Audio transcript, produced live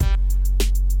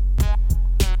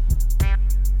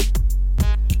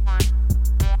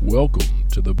Welcome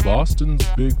to the Boston's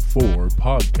Big Four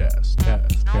podcast.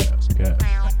 Cast.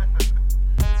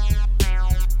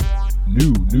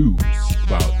 New news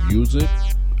about music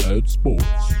and sports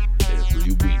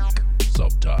every week,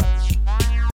 sometimes.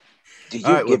 Did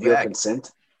you give your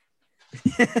consent?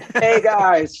 Hey,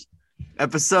 guys.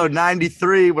 Episode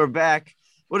 93, we're back.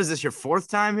 What is this, your fourth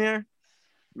time here?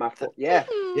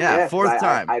 Yeah, fourth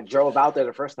time. I drove out there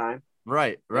the first time.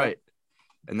 Right.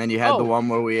 And then you had the one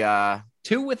where we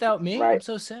two without me. Right. I'm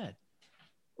so sad.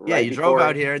 Yeah, you drove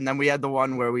out here, and then we had the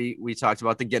one where we talked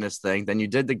about the Guinness thing. Then you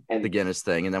did the Guinness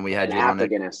thing, and then we had you on the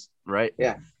Guinness. Right?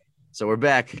 Yeah. So we're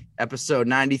back. Episode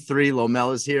 93.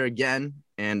 Lomel is here again.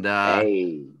 And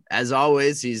as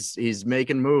always, he's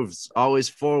making moves. Always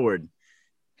forward.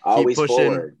 Always Keep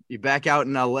pushing. forward. You're back out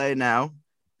in LA now.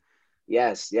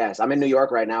 Yes. I'm in New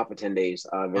York right now for 10 days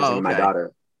visiting my okay.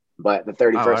 daughter. But the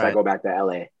 31st, right. I go back to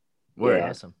LA. Word. Yeah.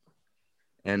 Awesome.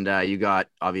 And you got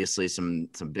obviously some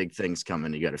big things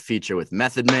coming. You got a feature with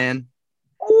Method Man.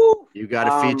 Ooh. You got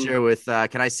a feature with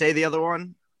can I say the other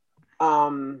one?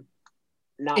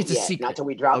 Not It's a yet. secret. Not till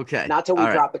we drop. Okay. Not till we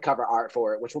All drop the cover art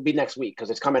for it, which will be next week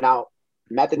because it's coming out.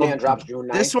 Method Man drops June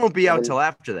 9th. This won't be out till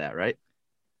after that, right?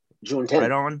 June 10th.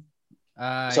 Right on.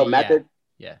 So Method.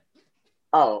 Yeah.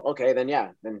 Oh, okay. Then yeah.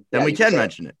 Then we you can say it.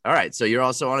 mention it. All right. So you're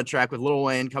also on a track with Lil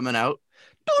Wayne coming out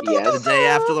Yes. the day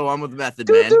after the one with Method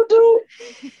Do, Man. do, do.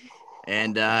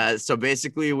 And so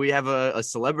basically we have a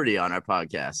celebrity on our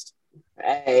podcast.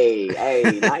 Hey,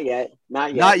 not yet.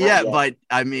 Not yet, but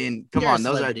I mean, come You're a on,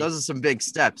 those celebrity. are some big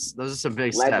steps. Those are some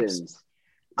big Legends. steps.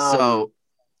 So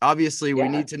obviously we yeah.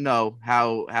 need to know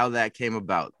how that came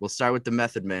about. We'll start with the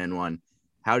Method Man one.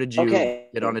 How did you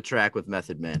get on a track with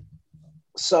Method Man?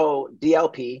 So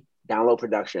DLP, Download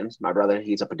Productions, my brother,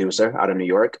 he's a producer out of New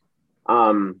York.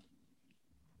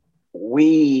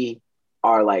 We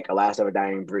are like a last ever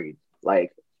dying breed.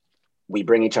 Like we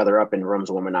bring each other up in rooms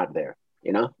when we're not there,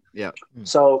 you know? Yeah.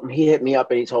 So he hit me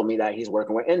up and he told me that he's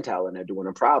working with Intel and they're doing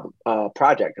a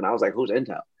project. And I was like, who's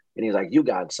Intel? And he's like, You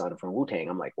God, son, from Wu-Tang.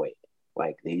 I'm like, wait,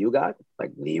 like the You God?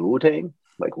 Like the Wu-Tang?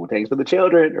 Like Wu-Tang's for the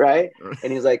children, right?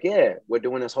 And he's like, yeah, we're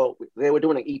doing they were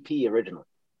doing an EP originally.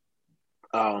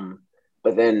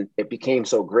 But then it became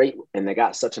so great and they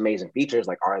got such amazing features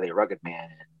like R.L.A. Rugged Man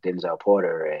and Denzel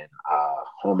Porter and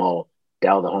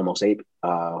Del the Homo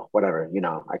sapien, whatever, you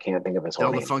know, I can't think of his whole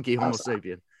Del name. the Funky Homo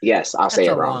Sapien. Yes, I'll say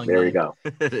That's it a wrong. long There we name. go.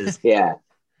 It is. Yeah.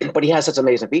 But he has such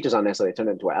amazing features on there, so they turned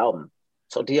it into an album.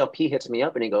 So DLP hits me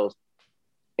up and he goes,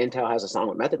 Intel has a song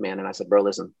with Method Man. And I said, bro,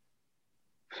 listen,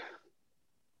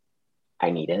 I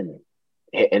need in.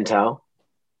 Hit Intel,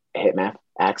 hit Meth,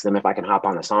 ask them if I can hop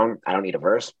on the song. I don't need a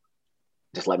verse.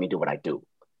 Just let me do what I do.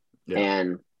 Yeah.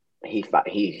 And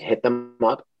he hit them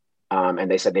up and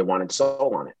they said they wanted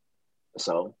soul on it.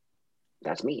 So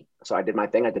that's me. So I did my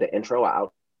thing. I did an intro, an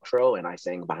outro, and I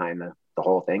sang behind the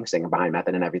whole thing, singing behind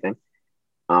Method and everything.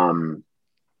 And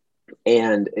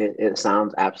it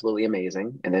sounds absolutely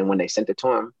amazing. And then when they sent it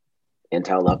to him,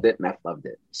 Intel loved it, Meth loved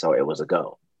it. So it was a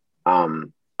go.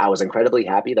 I was incredibly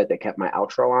happy that they kept my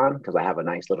outro on because I have a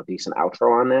nice little decent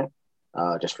outro on there,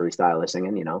 just freestyle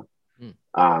singing, you know.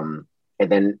 And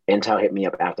then Intel hit me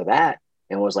up after that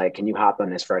and was like, can you hop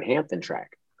on this Fred Hampton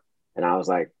track? And I was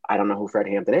like, I don't know who Fred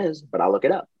Hampton is, but I'll look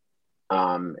it up.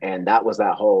 And that was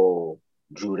that whole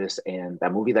Judas and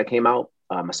that movie that came out,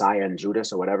 Messiah and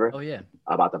Judas or whatever. Oh yeah.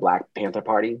 About the Black Panther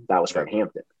Party. That was Fred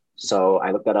Hampton. So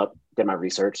I looked that up, did my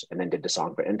research, and then did the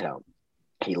song for Intel.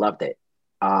 He loved it.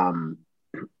 And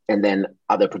then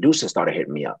other producers started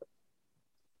hitting me up.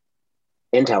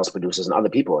 Intel's producers and other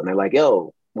people. And they're like,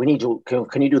 yo, we need you.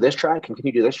 Can you do this track? Can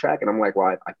you do this track? And I'm like,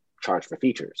 well, I charge for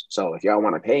features. So if y'all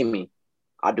want to pay me,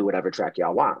 I'll do whatever track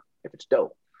y'all want if it's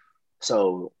dope.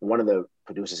 So one of the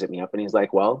producers hit me up and he's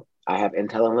like, well, I have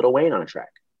Intel and Lil Wayne on a track.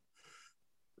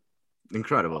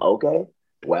 Incredible. Okay,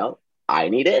 well, I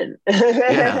need in.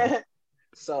 Yeah.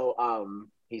 So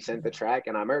he sent the track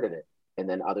and I murdered it. And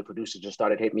then other producers just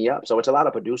started hitting me up. So it's a lot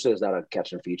of producers that are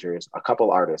catching features, a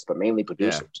couple artists, but mainly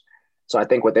producers. Yeah. So I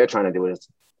think what they're trying to do is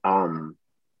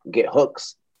get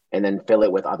hooks and then fill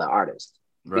it with other artists.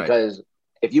 Right. Because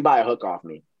if you buy a hook off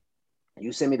me,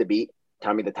 you send me the beat,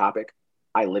 tell me the topic,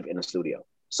 I live in a studio.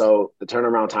 So the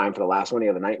turnaround time for the last one the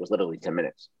other night was literally 10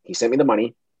 minutes. He sent me the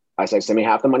money. I said, send me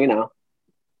half the money now.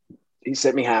 He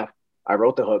sent me half. I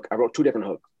wrote the hook. I wrote 2 different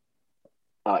hooks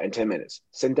in 10 minutes.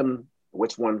 Sent him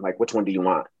which one do you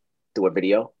want? Do a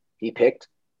video. He picked.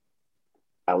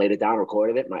 I laid it down,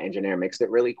 recorded it. My engineer mixed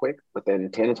it really quick. Within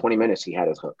 10 and 20 minutes, he had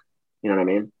his hook. You know what I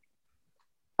mean?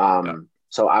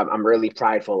 So I'm really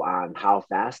prideful on how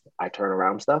fast I turn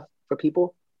around stuff for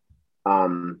people.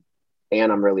 And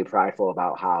I'm really prideful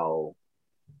about how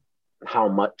how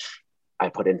much I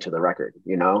put into the record,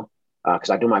 you know, because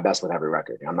I do my best with every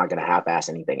record. I'm not going to half-ass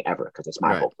anything ever because it's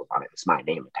my vocals on it. It's my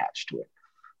name attached to it,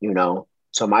 you know?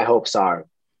 So my hopes are,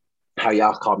 how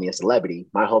y'all call me a celebrity,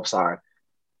 my hopes are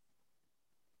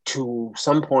to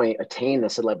some point attain the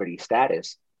celebrity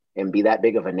status and be that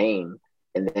big of a name.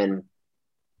 And then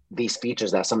these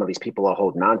features that some of these people are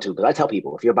holding on to, because I tell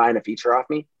people, if you're buying a feature off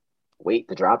me, wait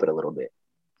to drop it a little bit.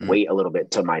 Wait a little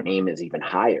bit till my name is even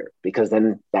higher, because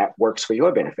then that works for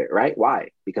your benefit, right? Why?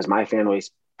 Because my fan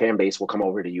base will come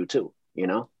over to you too, you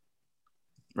know?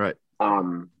 Right.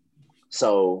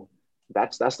 So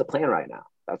that's the plan right now.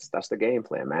 That's the game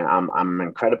plan, man. I'm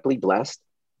incredibly blessed.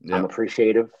 Yep. I'm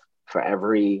appreciative for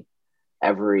everybody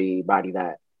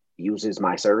that uses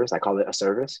my service. I call it a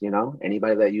service, you know,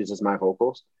 anybody that uses my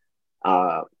vocals.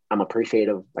 I'm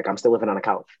appreciative. Like, I'm still living on a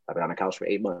couch. I've been on a couch for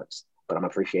 8 months, but I'm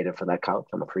appreciative for that couch.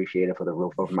 I'm appreciative for the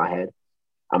roof over my head.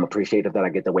 I'm appreciative that I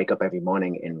get to wake up every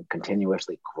morning and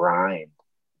continuously grind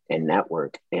and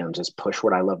network and just push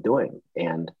what I love doing.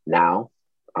 And now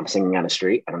I'm singing on the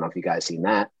street. I don't know if you guys seen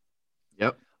that.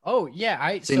 Yep. Oh yeah,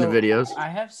 I've seen the videos. I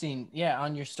have seen,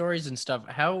 on your stories and stuff.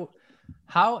 How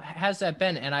has that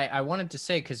been? And I wanted to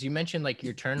say, because you mentioned like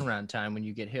your turnaround time when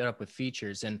you get hit up with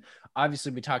features, and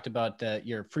obviously we talked about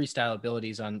your freestyle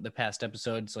abilities on the past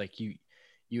episodes. Like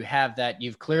you have that.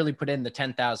 You've clearly put in the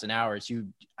 10,000 hours. You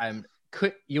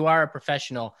are a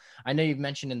professional. I know you've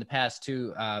mentioned in the past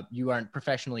too, you aren't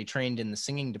professionally trained in the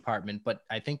singing department, but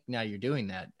I think now you're doing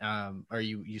that, or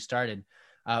you started.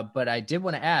 But I did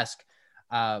want to ask,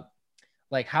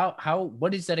 like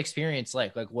what is that experience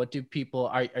like? Like, what do people,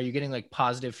 are you getting like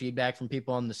positive feedback from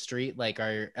people on the street? Like,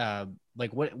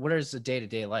 what is the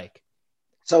day-to-day like?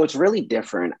 So it's really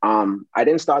different. I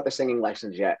didn't start the singing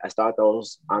lessons yet. I start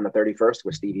those on the 31st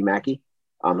with Stevie Mackey,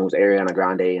 who's Ariana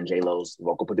Grande and J-Lo's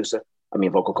vocal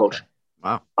coach.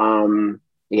 Wow.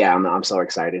 Yeah, I'm so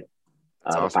excited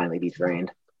to finally be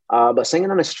trained. But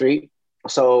singing on the street,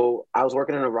 so I was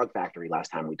working in a rug factory last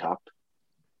time we talked,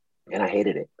 and I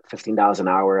hated it. $15 an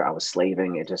hour, I was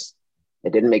slaving. It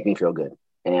didn't make me feel good.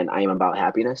 And I am about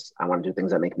happiness. I want to do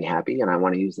things that make me happy, and I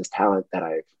want to use this talent that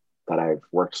I've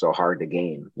worked so hard to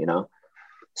gain, you know?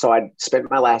 So I spent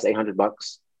my last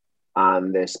 $800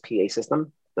 on this PA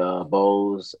system, the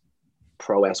Bose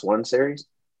Pro S1 series.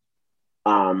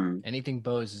 Anything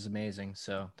Bose is amazing.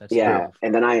 So that's beautiful.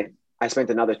 And then I spent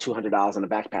another $200 on a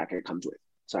backpack it comes with,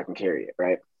 so I can carry it,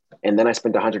 right? And then I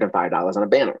spent $105 on a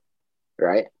banner,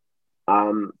 right?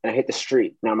 And I hit the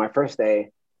street. Now, my first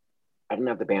day, I didn't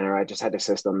have the banner. I just had the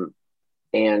system.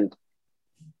 And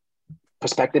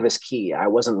perspective is key. I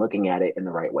wasn't looking at it in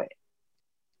the right way.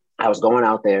 I was going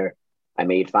out there. I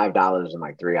made $5 in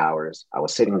like 3 hours. I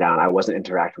was sitting down. I wasn't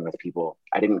interacting with people.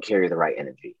 I didn't carry the right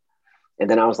energy. And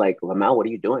then I was like, Lamel, what are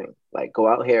you doing? Like, go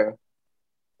out here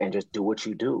and just do what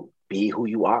you do. Be who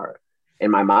you are. And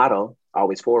my motto,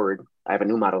 always forward, I have a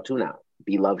new motto too now.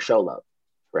 Be love, show love,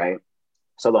 right?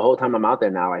 So the whole time I'm out there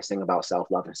now, I sing about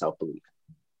self-love and self-belief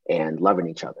and loving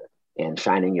each other and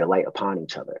shining your light upon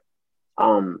each other.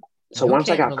 So once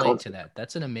I got comfortable to that,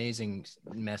 that's an amazing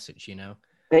message, you know?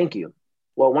 Thank you.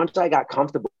 Well, once I got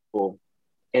comfortable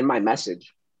in my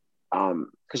message,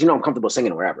 because, you know, I'm comfortable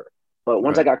singing wherever. But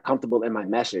once I got comfortable in my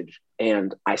message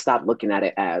and I stopped looking at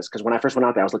it as, because when I first went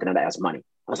out there, I was looking at it as money.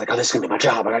 I was like, oh, this is going to be my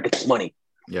job. I got to get this money.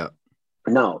 Yeah.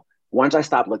 No, once I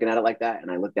stopped looking at it like that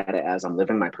and I looked at it as I'm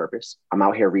living my purpose, I'm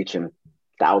out here reaching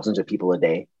thousands of people a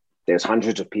day. There's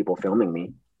hundreds of people filming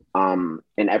me. And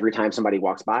every time somebody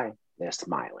walks by, they're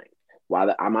smiling.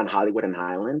 While I'm on Hollywood and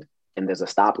Highland, and there's a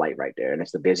stoplight right there, and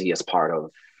it's the busiest part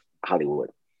of Hollywood.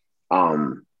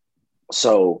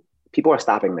 So people are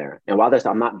stopping there. And while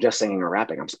I'm not just singing or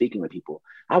rapping, I'm speaking with people.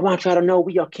 I want y'all to know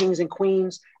we are kings and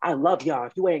queens. I love y'all.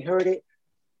 If you ain't heard it,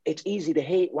 it's easy to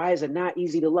hate. Why is it not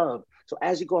easy to love? So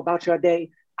as you go about your day,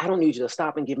 I don't need you to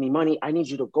stop and give me money. I need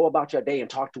you to go about your day and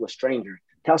talk to a stranger.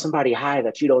 Tell somebody hi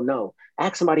that you don't know.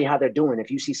 Ask somebody how they're doing.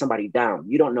 If you see somebody down,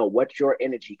 you don't know what your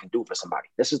energy can do for somebody.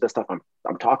 This is the stuff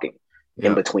I'm talking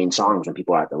in between songs when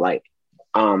people are at the light.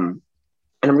 And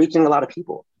I'm reaching a lot of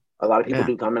people. A lot of people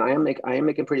do come, and I am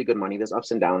making pretty good money. There's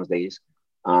ups and downs days.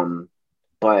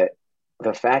 But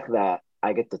the fact that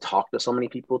I get to talk to so many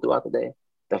people throughout the day,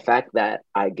 the fact that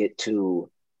I get to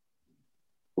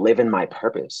live in my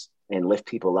purpose and lift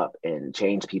people up and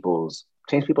change people's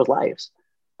lives.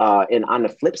 And on the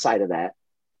flip side of that,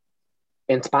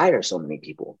 inspire so many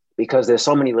people, because there's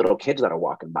so many little kids that are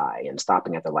walking by and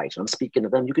stopping at the lights. And I'm speaking to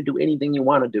them. You can do anything you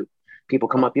want to do. People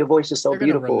come up. Your voice is so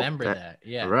beautiful. Remember that.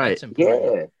 Yeah. Right.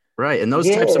 Yeah. Right. And those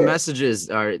types of messages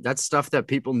that's stuff that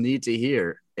people need to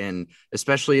hear. And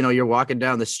especially, you're walking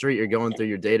down the street, you're going through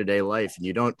your day-to-day life, and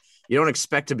you don't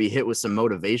expect to be hit with some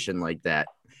motivation like that.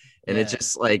 And it's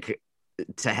just like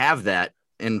to have that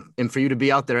and for you to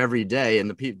be out there every day,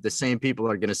 and the same people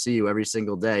are going to see you every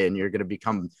single day, and you're going to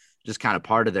become just kind of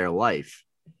part of their life.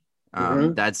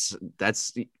 That's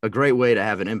a great way to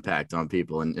have an impact on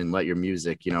people and let your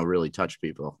music, really touch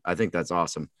people. I think that's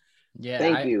awesome. Yeah.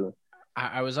 Thank you.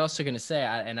 I was also going to say,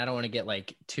 and I don't want to get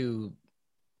like too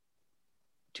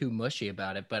mushy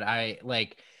about it, but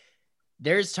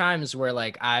there's times where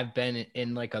like I've been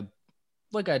in like a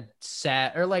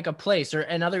sad or like a place or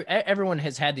everyone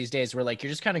has had these days where like you're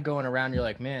just kind of going around, you're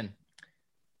like, man,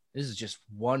 this is just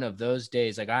one of those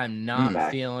days. Like I'm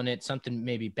not feeling it. Something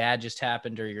maybe bad just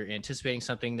happened, or you're anticipating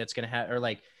something that's going to happen, or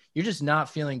like you're just not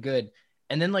feeling good.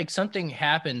 And then like something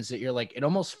happens that you're like, it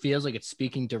almost feels like it's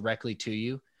speaking directly to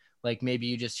you. Like maybe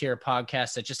you just hear a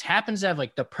podcast that just happens to have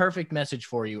like the perfect message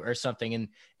for you or something.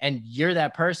 And you're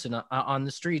that person on the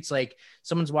streets. Like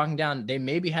someone's walking down, they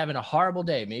may be having a horrible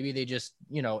day. Maybe they just,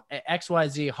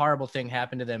 XYZ horrible thing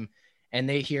happened to them. And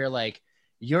they hear like,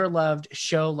 you're loved,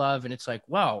 show love. And it's like,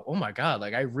 wow, oh my God.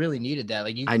 Like I really needed that.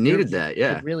 Like I needed that.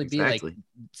 Yeah. Could really exactly. Be like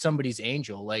somebody's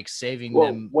angel, like saving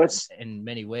them in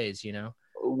many ways,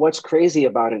 What's crazy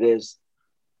about it is,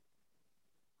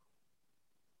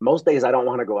 most days I don't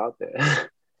want to go out there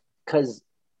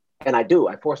and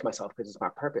I force myself because it's my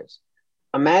purpose.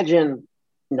 Imagine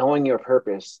knowing your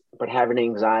purpose, but having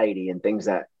anxiety and things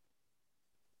that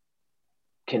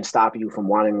can stop you from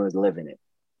wanting to live in it.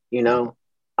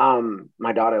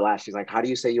 My daughter laughed. She's like, how do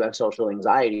you say you have social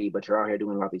anxiety, but you're out here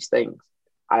doing all these things?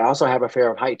 I also have a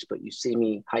fear of heights, but you see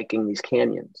me hiking these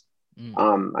canyons.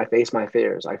 I face my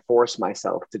fears. I force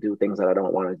myself to do things that I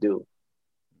don't want to do,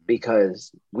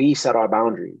 because we set our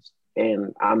boundaries,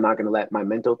 and I'm not going to let my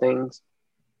mental things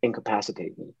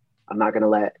incapacitate me. I'm not going to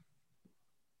let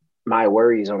my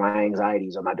worries or my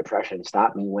anxieties or my depression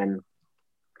stop me when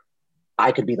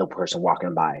I could be the person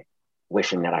walking by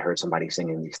wishing that I heard somebody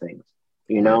singing these things,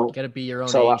 Got to be your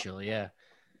own angel.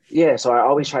 Yeah. So I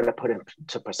always try to put it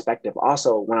into perspective.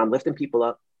 Also, when I'm lifting people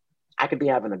up, I could be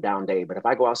having a down day, but if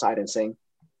I go outside and sing,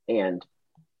 and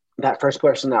that first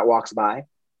person that walks by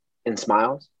and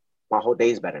smiles, my whole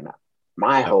day's better now.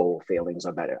 My whole feelings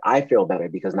are better. I feel better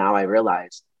because now I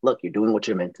realize, look, you're doing what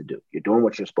you're meant to do. You're doing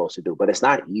what you're supposed to do, but it's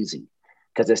not easy,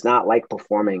 because it's not like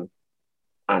performing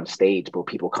on stage where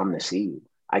people come to see you.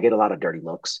 I get a lot of dirty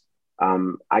looks.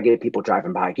 I get people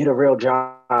driving by, get a real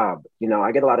job. I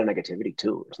get a lot of negativity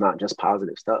too. It's not just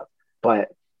positive stuff, but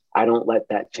I don't let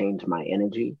that change my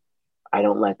energy. I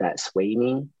don't let that sway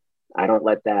me. I don't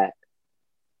let that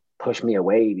push me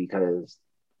away, because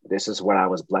this is what I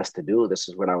was blessed to do. This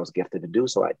is what I was gifted to do.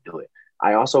 So I do it.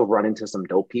 I also run into some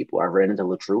dope people. I ran into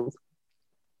LaTruth,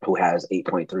 who has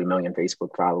 8.3 million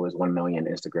Facebook followers, 1 million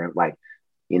Instagram.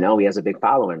 He has a big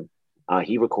following.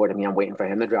 He recorded me. I'm waiting for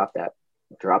him to drop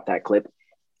that clip.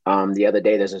 The other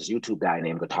day, there's this YouTube guy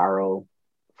named Guitaro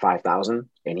 5000,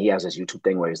 and he has this YouTube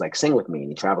thing where he's like, sing with me. And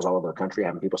he travels all over the country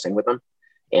having people sing with him.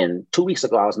 And 2 weeks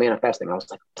ago, I was manifesting. I was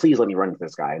like, please let me run into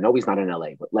this guy. I know he's not in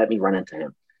LA, but let me run into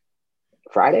him.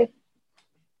 Friday,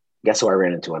 guess who I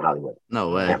ran into in Hollywood?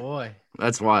 No way. Yeah. Boy,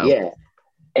 that's wild. Yeah.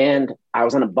 And I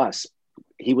was on a bus.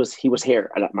 He was here.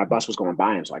 My bus was going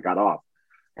by him, so I got off.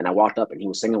 And I walked up, and he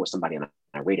was singing with somebody, and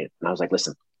I waited. And I was like,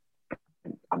 listen,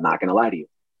 I'm not going to lie to you.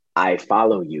 I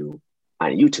follow you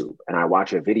on YouTube, and I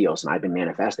watch your videos, and I've been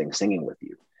manifesting singing with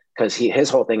you. Because his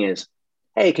whole thing is,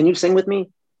 hey, can you sing with me?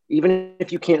 Even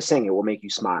if you can't sing, it will make you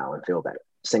smile and feel better.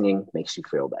 Singing makes you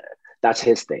feel better. That's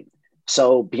his thing.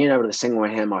 So being able to sing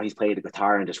with him while he's played the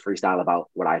guitar and just freestyle about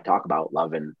what I talk about,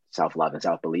 love and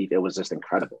self-belief, it was just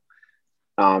incredible.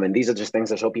 And these are just things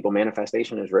that show people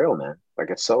manifestation is real, man. Like,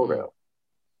 it's so real.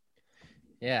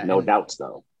 Yeah. No doubts,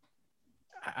 though.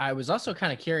 I was also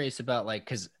kind of curious about, like,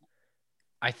 because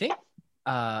I think,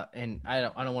 and I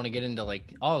don't want to get into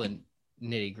like all the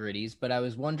nitty gritties, but I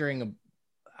was wondering,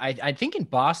 I think in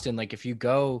Boston, like if you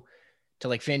go to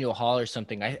like Faneuil Hall or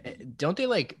something, don't they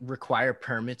like require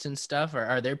permits and stuff? Or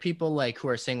are there people like who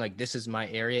are saying like, this is my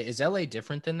area? Is LA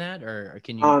different than that? Or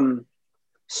can you?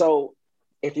 So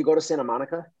if you go to Santa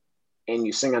Monica and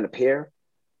you sing on the pier,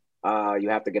 you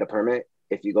have to get a permit.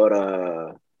 If you go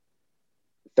to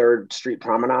 3rd Street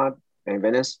Promenade in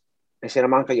Venice, in Santa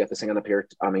Monica, you have to sing on the pier.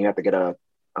 You have to get a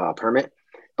permit.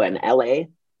 But in LA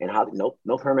and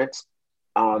no permits.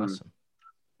 Awesome.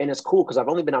 And it's cool because I've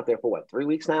only been out there for 3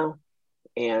 weeks now.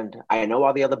 And I know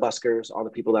all the other buskers, all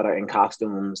the people that are in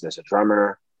costumes. There's a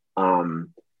drummer.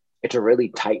 It's a really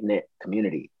tight-knit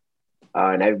community.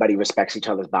 And everybody respects each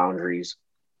other's boundaries.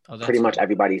 Oh, that's pretty much good.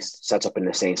 everybody sets up in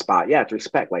the same spot. Yeah, it's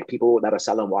respect. Like people that are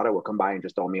selling water will come by and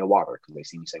just throw me a water because they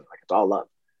see me singing. Like it's all love,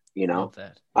 you know. Love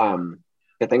that. Yeah.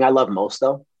 The thing I love most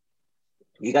though,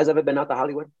 you guys ever been out to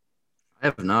Hollywood? I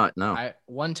have not. No. I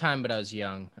one time, but I was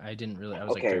young. I didn't really. I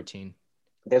was like Okay. 13.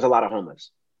 There's a lot of homeless,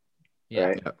 Yeah.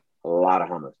 right? Yep. A lot of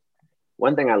homeless.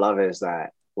 One thing I love is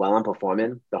that while I'm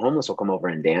performing, the homeless will come over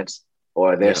and dance,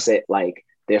 or they'll sit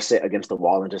against the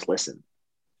wall and just listen,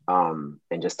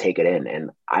 and just take it in.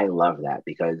 And I love that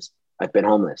because I've been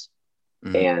homeless,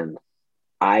 and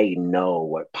I know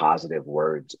what positive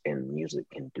words and music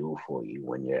can do for you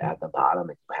when you're at the bottom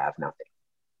and you have nothing,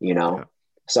 you know? Yeah.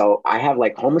 So I have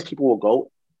like homeless people will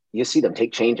go, you see them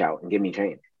take change out and give me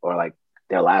change, or like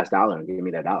their last dollar and give me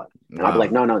their dollar. And I'll be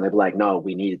like, no. And they'll be like, no,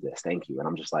 we needed this. Thank you. And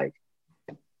I'm just like,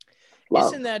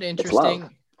 love. Isn't that It's love.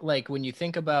 interesting? Like when you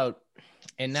think about,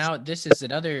 and now this is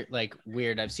another like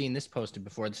weird. I've seen this posted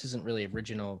before. This isn't really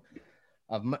original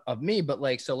of me, but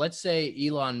like, so let's say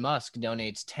Elon Musk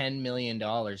donates $10 million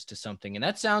to something, and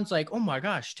that sounds like, oh my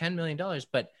gosh, $10 million,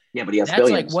 but Yeah, but he has that's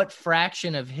billions. like what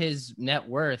fraction of his net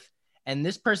worth? And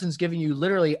this person's giving you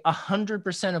literally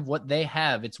 100% of what they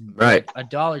have. It's Right. like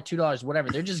 $1, $2, whatever.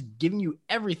 They're just giving you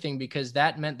everything because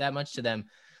that meant that much to them.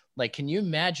 Like, can you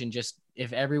imagine just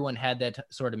if everyone had that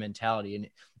sort of mentality?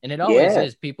 And it always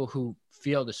is people who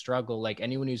feel the struggle, like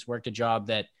anyone who's worked a job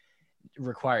that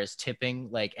requires tipping,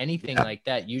 like anything like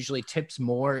that, usually tips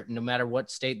more no matter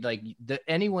what state. Like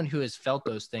anyone who has felt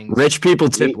those things. Rich people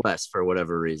tip less for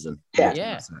whatever reason.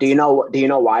 Yeah. Do you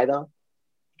know why though?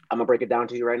 I'm gonna break it down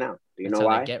to you right now. Do you know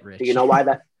why? Get rich. Do you know why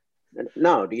that?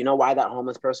 No. Do you know why that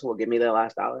homeless person will give me their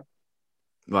last dollar?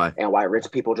 Why? And why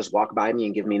rich people just walk by me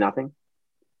and give me nothing?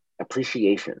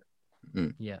 Appreciation.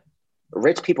 Yeah.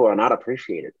 Rich people are not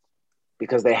appreciated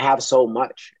because they have so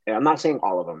much. And I'm not saying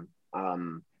all of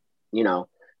them, you know,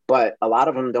 but a lot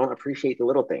of them don't appreciate the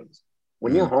little things.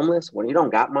 When you're homeless, when you don't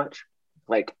got much,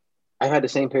 like I had the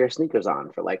same pair of sneakers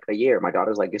on for like a year. My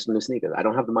daughter's like, get some new sneakers. I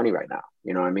don't have the money right now.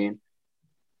 You know what I mean?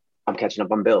 I'm catching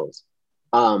up on bills.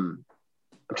 I'm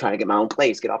trying to get my own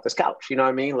place, get off this couch. You know what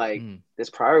I mean? Like there's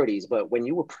priorities, but when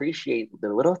you appreciate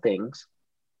the little things,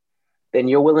 then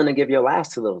you're willing to give your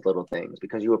last to those little things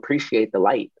because you appreciate the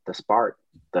light, the spark,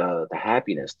 the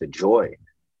happiness, the joy.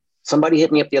 Somebody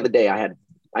hit me up the other day. I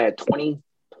had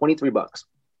 23 bucks.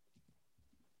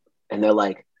 And they're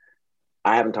like,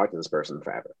 I haven't talked to this person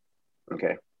forever.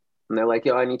 Okay. And they're like,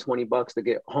 yo, I need 20 bucks to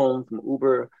get home from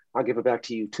Uber. I'll give it back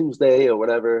to you Tuesday or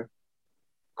whatever.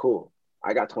 Cool.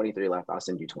 I got 23 left. I'll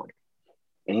send you 20.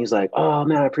 And he's like, oh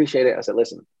man, I appreciate it. I said,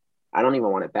 listen, I don't even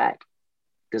want it back.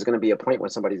 There's going to be a point when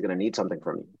somebody's going to need something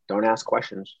from you. Don't ask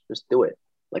questions. Just do it.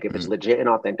 Like if it's legit and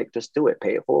authentic, just do it.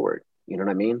 Pay it forward. You know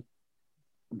what I mean?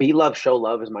 Be love, show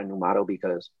love is my new motto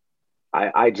because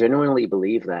I genuinely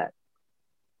believe that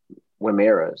we're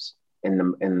mirrors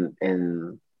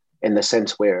in the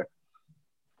sense where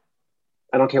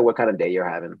I don't care what kind of day you're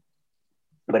having,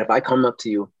 but if I come up to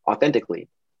you authentically,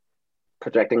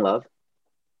 projecting love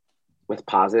with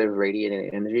positive radiating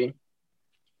energy,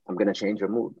 I'm going to change your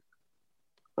mood.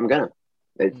 I'm gonna.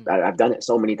 I've done it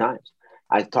so many times.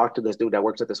 I talked to this dude that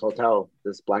works at this hotel,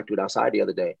 this black dude outside the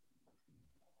other day.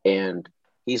 And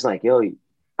he's like, yo,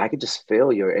 I could just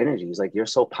feel your energy. He's like, you're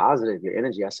so positive, your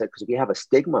energy. I said, because we have a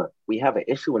stigma. We have an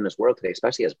issue in this world today,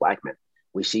 especially as black men.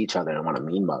 We see each other and want to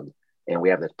mean mug. And we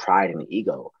have this pride and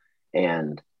ego.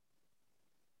 And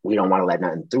we don't want to let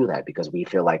nothing through that because we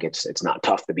feel like it's not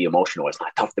tough to be emotional. It's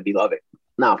not tough to be loving.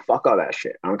 Nah, fuck all that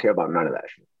shit. I don't care about none of that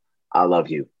shit. I love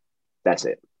you. That's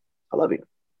it. I love you.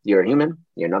 You're a human.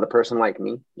 You're another person like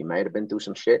me. You might have been through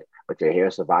some shit, but you're here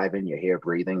surviving. You're here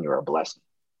breathing. You're a blessing.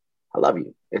 I love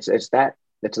you. It's that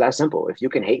simple. If you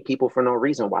can hate people for no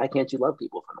reason, why can't you love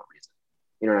people for no reason?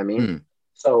 You know what I mean?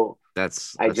 So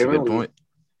that's a good point.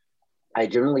 I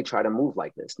generally try to move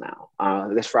like this now.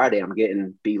 This Friday, I'm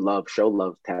getting be love, show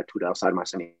love tattooed outside my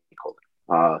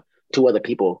semicolon. 2 other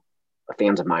people,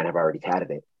 fans of mine, have already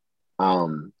tatted it.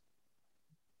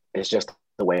 It's just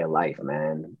the way of life,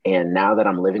 man. And now that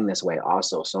I'm living this way,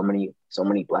 also so many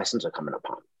blessings are coming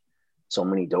upon me. So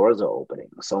many doors are opening.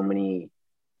 So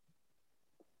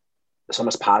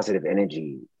much positive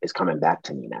energy is coming back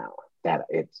to me now that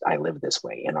I live this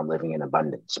way and I'm living in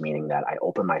abundance, meaning that I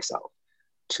open myself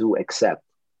to accept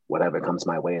whatever comes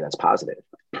my way that's positive.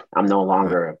 I'm no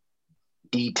longer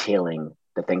detailing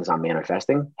the things I'm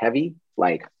manifesting heavy.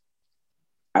 Like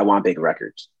I want big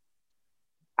records.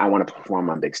 I want to perform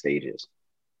on big stages.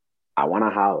 I want a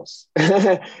house.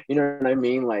 You know what I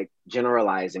mean? Like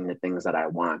generalizing the things that I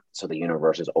want so the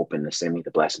universe is open to send me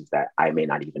the blessings that I may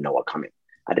not even know are coming.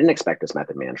 I didn't expect this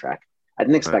Method Man track. I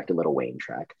didn't expect a Lil Wayne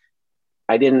track.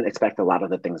 I didn't expect a lot of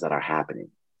the things that are happening,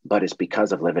 but it's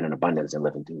because of living in abundance and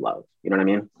living through love. You know what I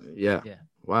mean? Yeah.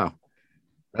 Wow.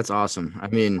 That's awesome. I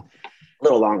mean, A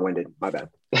little long-winded. My bad.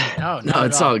 No, no,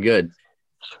 it's all good.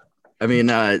 I mean,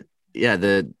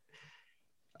 yeah,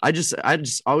 I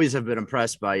just always have been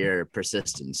impressed by your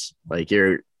persistence. Like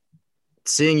you're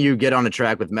seeing you get on a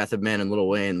track with Method Man and Lil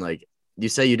Wayne. Like you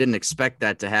say, you didn't expect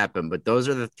that to happen, but those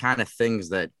are the kind of things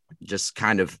that just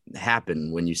kind of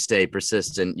happen when you stay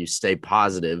persistent, you stay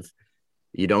positive,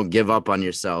 you don't give up on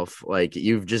yourself. Like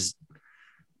you've just,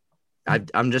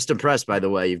 I'm just impressed by the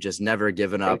way you've just never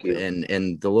given up.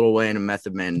 And the Lil Wayne and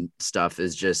Method Man stuff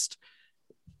is just,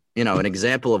 you know, an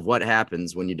example of what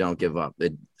happens when you don't give up.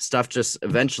 Stuff just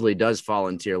eventually does fall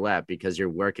into your lap because you're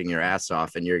working your ass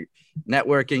off and you're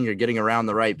networking, you're getting around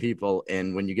the right people.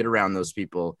 And when you get around those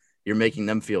people, you're making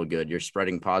them feel good. You're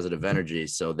spreading positive energy.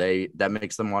 So that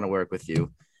makes them want to work with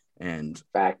you. And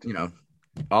Fact. You know,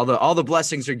 all the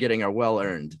blessings you're getting are well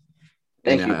earned.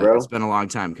 Thank you, bro. It's been a long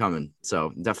time coming. So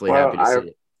definitely happy to see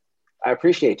it. I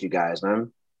appreciate you guys,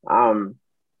 man.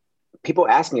 People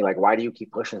ask me like, why do you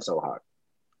keep pushing so hard?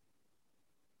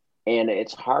 And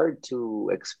it's hard to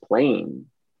explain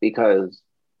because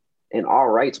in all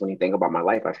rights, when you think about my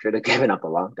life, I should have given up a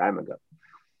long time ago.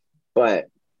 But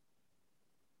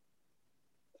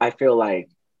I feel like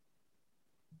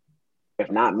if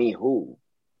not me,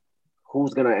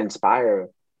 who's going to inspire,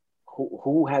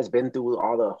 who has been through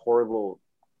all the horrible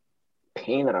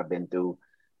pain that I've been through,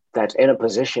 that's in a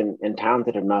position and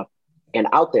talented enough and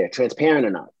out there, transparent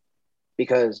enough,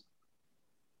 because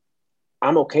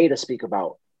I'm okay to speak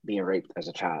about being raped as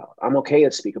a child. I'm okay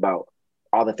to speak about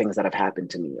all the things that have happened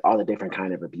to me, all the different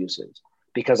kind of abuses,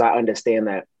 because I understand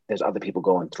that there's other people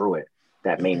going through it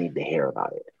that may need to hear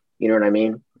about it. You know what I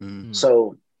mean? Mm-hmm.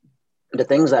 So the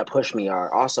things that push me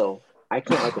are also, I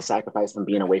can't let the sacrifice from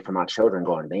being away from my children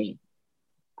go in vain.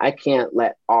 I can't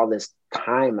let all this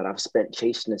time that I've spent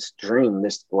chasing this dream,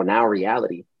 this or now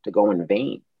reality, to go in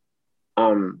vain.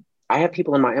 I have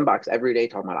people in my inbox every day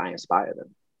talking about I inspire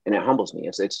them. And it humbles me.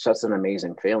 It's just an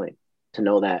amazing feeling to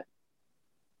know that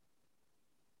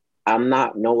I'm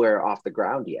not nowhere off the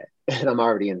ground yet. And I'm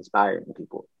already inspiring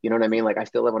people. You know what I mean? Like I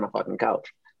still live on a fucking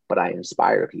couch, but I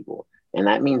inspire people. And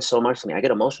that means so much to me. I get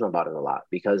emotional about it a lot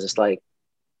because it's like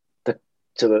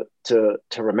to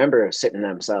remember sitting in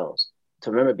themselves, to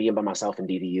remember being by myself in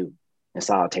DDU and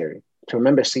solitary, to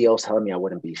remember CEOs telling me I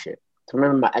wouldn't be shit, to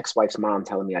remember my ex-wife's mom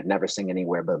telling me I'd never sing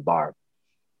anywhere but a bar.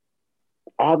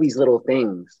 All these little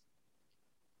things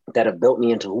that have built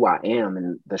me into who I am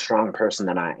and the strong person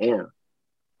that I am.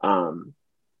 I'm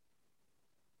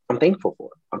thankful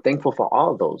for. I'm thankful for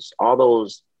all those.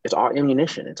 It's all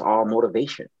ammunition. It's all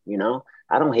motivation. You know,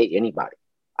 I don't hate anybody.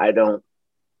 I don't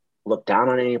look down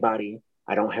on anybody.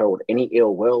 I don't hold any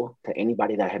ill will to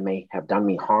anybody that may have done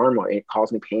me harm or it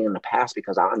caused me pain in the past,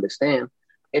 because I understand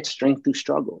it's strength through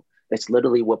struggle. It's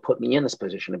literally what put me in this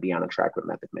position to be on a track with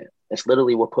Method Man. It's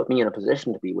literally what put me in a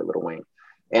position to be with Lil Wayne.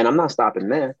 And I'm not stopping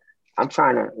there. I'm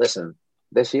trying to, listen,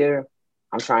 this year,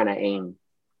 I'm trying to aim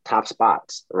top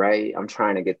spots, right? I'm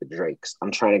trying to get the Drakes.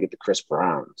 I'm trying to get the Chris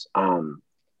Browns. I'm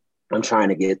trying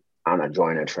to get on a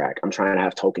Joyner track. I'm trying to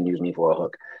have Token use me for a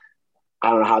hook. I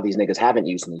don't know how these niggas haven't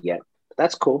used me yet, but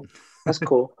that's cool. That's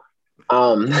cool.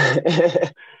 In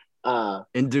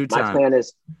due time.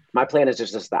 My plan is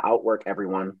just to outwork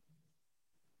everyone.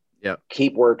 Yep.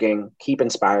 Keep working, keep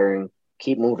inspiring,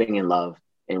 keep moving in love,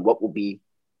 and what will be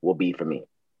for me,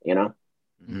 you know?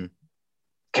 Mm-hmm.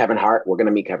 Kevin Hart, we're gonna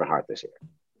meet Kevin Hart this year.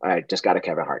 I just got a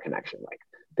Kevin Hart connection. Like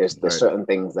there's certain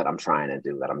things that I'm trying to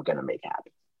do that I'm gonna make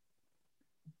happen.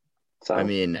 So I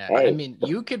mean,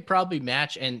 you could probably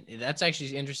match, and that's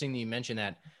actually interesting that you mentioned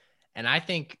that. And I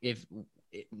think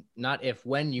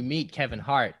when you meet Kevin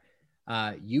Hart,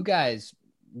 you guys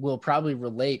will probably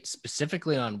relate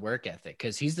specifically on work ethic,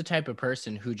 because he's the type of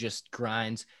person who just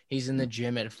grinds. He's in the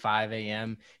gym at 5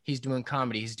 a.m. He's doing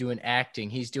comedy. He's doing acting.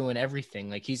 He's doing everything.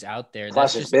 Like he's out there.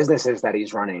 Plus his businesses that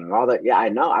he's running. All that. Yeah, I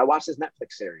know. I watched his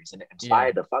Netflix series and it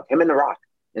inspired him and The Rock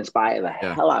inspired the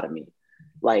hell out of me.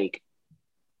 Like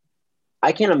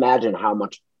I can't imagine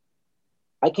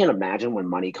when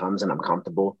money comes and I'm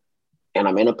comfortable and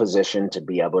I'm in a position to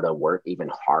be able to work even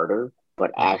harder,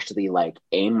 but actually like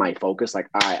aim my focus, like,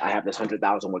 all right, I have this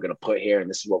 100,000 we're going to put here and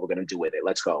this is what we're going to do with it.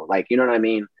 Let's go. Like, you know what I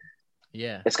mean?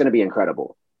 Yeah. It's going to be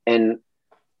incredible. And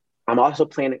I'm also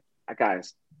planning,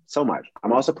 guys, so much.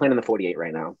 I'm also planning the 48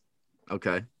 right now.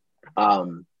 Okay.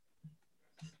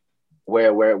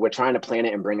 Where we're trying to plan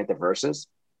it and bring it to Versus.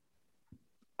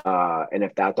 And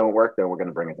if that don't work, then we're going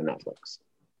to bring it to Netflix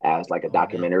as like a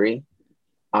documentary.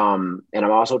 And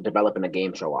I'm also developing a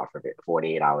game show off of it,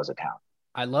 48 Hours of Town.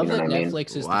 I love You know that what I mean?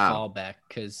 Netflix is Wow. the fallback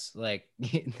because like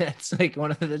that's like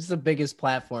that's the biggest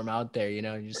platform out there. You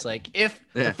know, you're just like if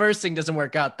the Yeah. first thing doesn't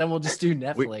work out, then we'll just do We,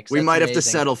 Netflix. we That's might have to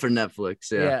amazing. settle for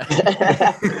Netflix. Yeah.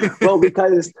 Yeah. Well,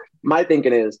 because my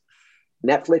thinking is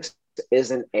Netflix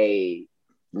isn't a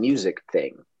music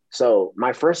thing. So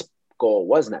my first goal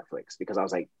was Netflix because I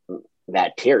was like,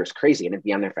 that tier is crazy and it'd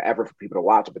be on there forever for people to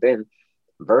watch. But then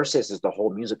Versus is the whole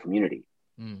music community.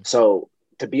 Mm. So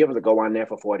to be able to go on there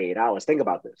for 48 hours, think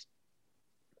about this.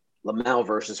 Lamel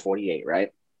versus 48, right?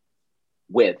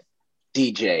 With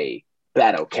DJ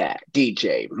Battlecat,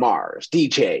 DJ Mars,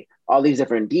 DJ, all these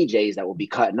different DJs that will be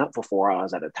cutting up for 4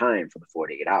 hours at a time for the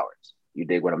 48 hours. You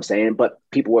dig what I'm saying? But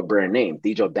people with brand names.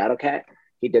 DJ Battlecat,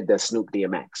 he did the Snoop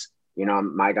DMX. You know,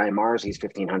 my guy Mars, he's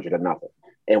 1,500 or nothing.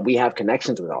 And we have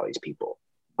connections with all these people.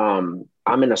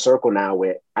 I'm in a circle now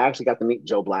where I actually got to meet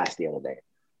Joe Blast the other day,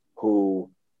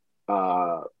 who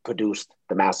produced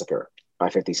The Massacre by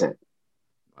 50 Cent.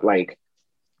 Like,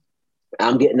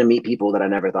 I'm getting to meet people that I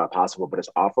never thought possible, but it's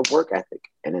off of work ethic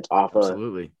and it's off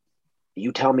Absolutely. of,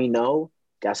 you tell me no,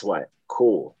 guess what?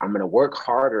 Cool. I'm going to work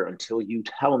harder until you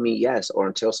tell me yes, or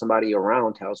until somebody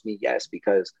around tells me yes,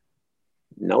 because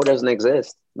no doesn't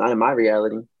exist. Not in my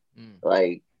reality. Mm.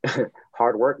 Like,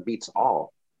 hard work beats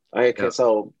all. Okay, Yep.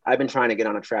 so I've been trying to get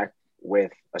on a track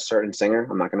with a certain singer.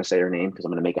 I'm not going to say her name because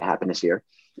I'm going to make it happen this year.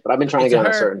 But I've been trying It's to a get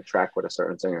on a her. certain track with a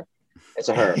certain singer. It's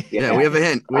a her. Yeah, we have a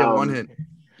hint. We have one Um, hint.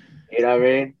 You know what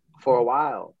I mean? For a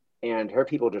while. And her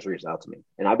people just reached out to me.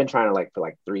 And I've been trying to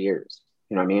for 3 years.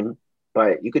 You know what I mean?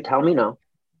 But you could tell me no.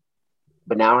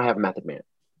 But now I have Method Man.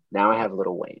 Now I have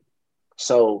Lil Wayne.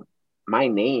 So my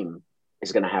name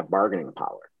is going to have bargaining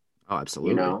power, Oh,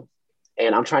 absolutely. you know?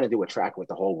 And I'm trying to do a track with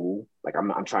the whole Wu. Like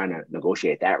I'm trying to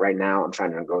negotiate that right now. I'm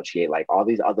trying to negotiate all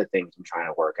these other things I'm trying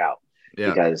to work out. Yeah.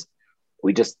 Because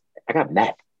I got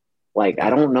meth. I Yeah.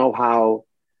 don't know how,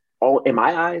 in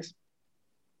my eyes,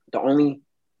 the only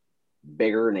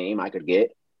bigger name I could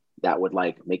get that would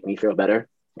make me feel better,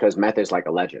 because Meth is like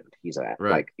a legend. He's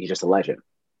Right. he's just a legend.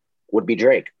 Would be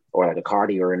Drake or a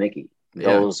Cardi or a Nicki.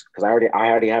 Yeah. Those, because I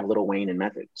already have Lil Wayne and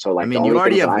Method. So I the mean, only you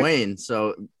already things have I- Wayne,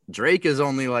 so Drake is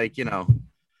only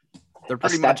they're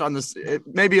pretty step- much on this.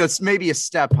 Maybe a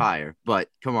step higher, but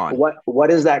come on.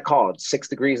 What is that called? 6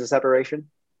 degrees of separation.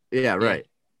 Yeah, right,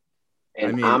 And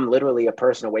I mean- I'm literally a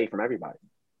person away from everybody.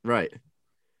 right.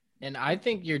 And I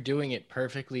think you're doing it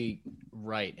perfectly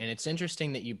right. And it's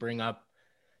interesting that you bring up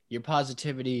your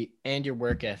positivity and your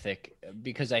work ethic,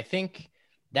 because I think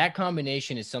that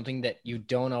combination is something that you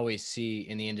don't always see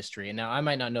in the industry. And now I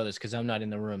might not know this because I'm not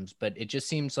in the rooms, but it just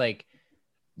seems like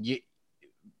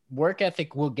work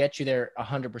ethic will get you there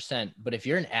 100%. But if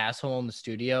you're an asshole in the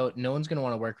studio, no one's going to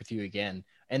want to work with you again.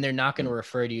 And they're not going to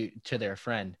refer you to their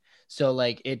friend. So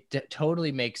it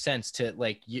totally makes sense to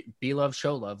be love,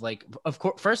 show love. Of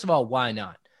course, first of all, why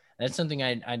not? That's something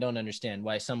I don't understand,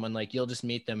 why someone you'll just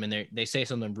meet them and they say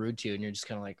something rude to you and you're just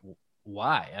kind of like,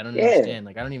 why? I don't understand.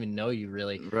 I don't even know you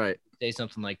really. Right. Say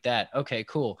something like that. Okay,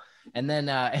 cool. And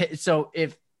then so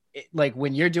if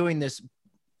when you're doing this,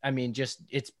 I mean, just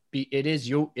it is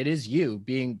you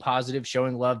being positive,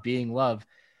 showing love, being love,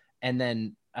 and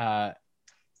then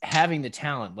having the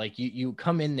talent. You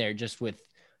come in there just with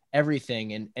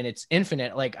everything and it's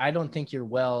infinite. I don't think your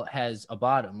well has a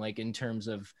bottom, in terms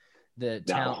of the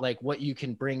talent, what you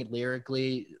can bring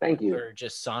lyrically. Thank you. Or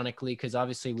just sonically, because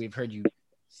obviously we've heard you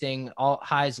sing all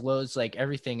highs, lows,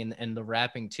 everything, and the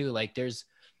rapping too.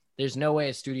 There's no way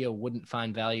a studio wouldn't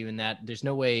find value in that. There's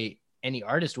no way any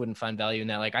artist wouldn't find value in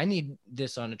that. I need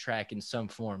this on a track in some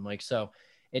form. So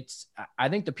I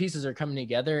think the pieces are coming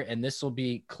together, and this will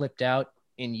be clipped out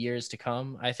in years to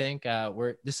come. I think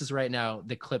this is right now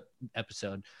the clip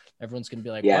episode. Everyone's going to be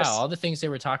like, Yes. wow, all the things they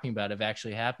were talking about have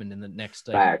actually happened in the next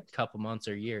Fact. couple months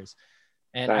or years.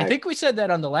 And Fact. I think we said that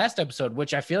on the last episode,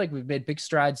 which I feel like we've made big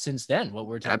strides since then, what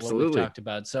we've talked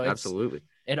about. So Absolutely.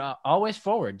 it always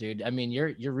forward, dude. I mean,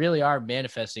 you really are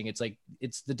manifesting.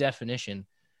 It's the definition.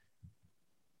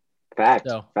 Fact.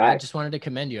 So I Fact. just wanted to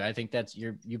commend you. I think that's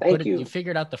you Thank you. You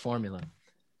figured out the formula.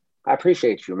 I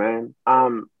appreciate you, man.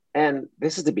 And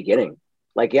this is the beginning.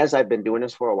 Yes, I've been doing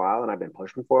this for a while and I've been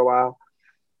pushing for a while,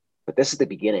 but this is the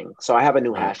beginning. So I have a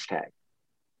new hashtag.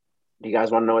 Do you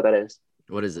guys want to know what that is?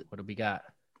 What is it? What do we got?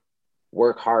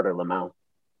 Work harder, Lamau.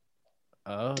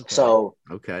 Oh, okay. So,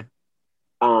 Okay.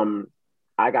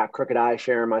 I got Crooked Eye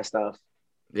sharing my stuff.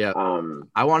 Yeah. Um,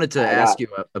 I wanted to I ask got- you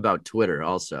about Twitter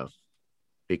also,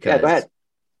 because yeah, go ahead.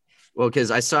 Well,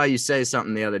 because I saw you say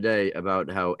something the other day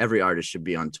about how every artist should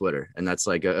be on Twitter, and that's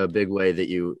a big way that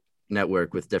you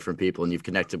network with different people, and you've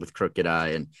connected with Crooked Eye.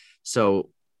 And so,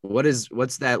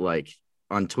 what's that like?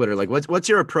 on Twitter? Like, what's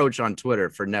your approach on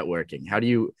Twitter for networking? How do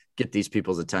you get these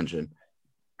people's attention?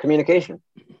 Communication.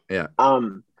 Yeah.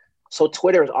 So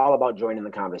Twitter is all about joining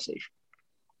the conversation.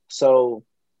 So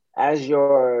as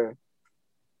you're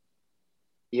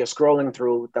scrolling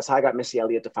through, that's how I got Missy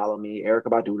Elliott to follow me, Erykah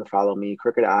Badu to follow me,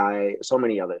 Crooked Eye, so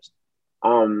many others.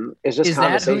 It's just Is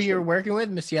that who you're working with,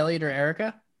 Missy Elliott or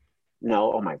Erykah?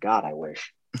 No, oh my God, I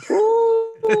wish.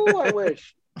 Ooh, I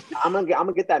wish. I'm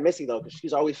gonna get that Missy though, because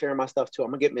she's always sharing my stuff too.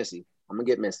 I'm gonna get Missy.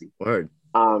 Word.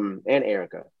 And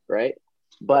Erykah, right?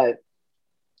 But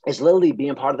it's literally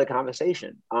being part of the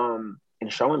conversation, and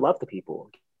showing love to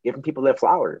people, giving people their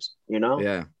flowers. You know,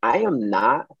 Yeah. I am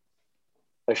not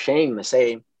ashamed to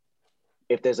say,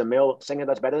 if there's a male singer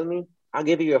that's better than me, I'll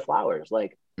give you your flowers.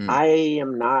 Like, I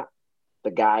am not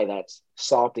the guy that's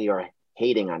salty or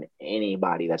hating on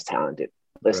anybody that's talented.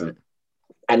 Listen, Right.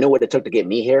 I knew what it took to get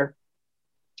me here,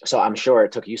 so I'm sure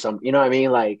it took you some. You know what I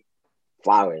mean? Like,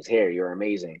 flowers here, you're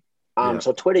amazing.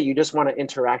 So Twitter, you just want to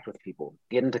interact with people,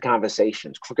 get into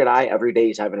conversations. Crooked Eye every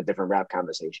day is having a different rap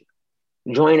conversation.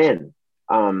 Join in.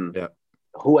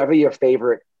 Whoever your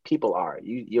favorite people are.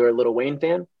 You're a Lil Wayne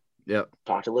fan? Yep.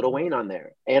 Talk to Lil Wayne on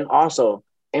there. And also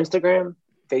Instagram,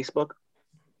 Facebook,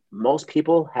 most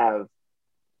people have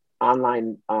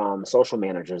online social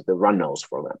managers that run those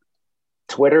for them.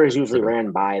 Twitter is usually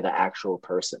ran by the actual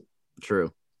person.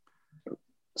 True.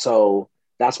 So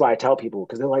that's why I tell people,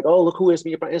 because they're like, oh, look who hits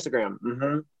me up on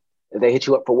Instagram. They hit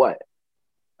you up for what?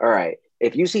 All right.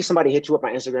 If you see somebody hit you up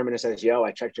on Instagram and it says, yo,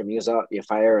 I checked your music out, you're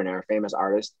fire and are a famous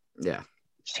artist. Yeah.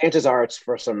 Chances are it's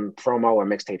for some promo or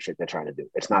mixtape shit they're trying to do.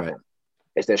 It's not them.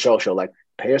 It's their show. Like,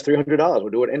 pay us $300. We'll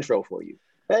do an intro for you.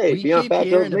 Hey, we be on keep Fat Joe's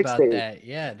hearing about mixtape. that.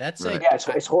 Yeah, that's like, yeah,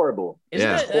 it's horrible.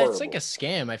 It's like a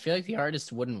scam. I feel like the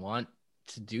artist wouldn't want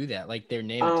to do that, like their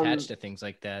name attached to things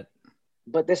like that.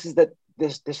 But this is the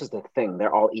thing.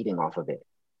 They're all eating off of it.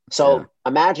 So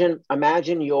imagine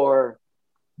you're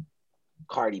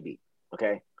Cardi B.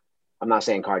 Okay, I'm not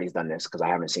saying Cardi's done this because I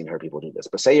haven't seen her people do this.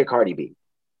 But say you're Cardi B,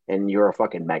 and you're a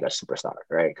fucking mega superstar,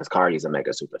 right? Because Cardi's a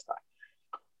mega superstar,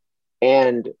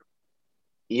 and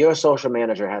your social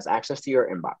manager has access to your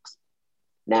inbox.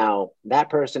 Now, that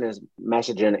person is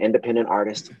messaging independent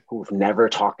artists who've never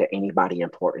talked to anybody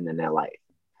important in their life.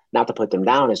 Not to put them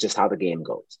down, it's just how the game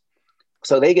goes.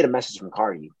 So they get a message from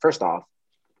Cardi. First off,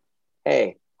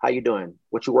 hey, how you doing?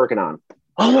 What you working on?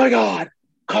 Oh my God,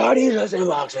 Cardi just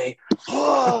inboxed me.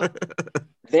 Oh.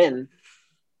 Then,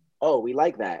 oh, we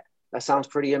like that. That sounds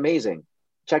pretty amazing.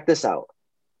 Check this out.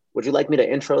 Would you like me to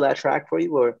intro that track for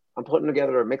you? Or I'm putting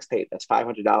together a mixtape that's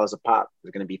 $500 a pop.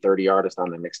 There's going to be 30 artists on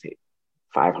the mixtape.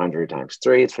 500 times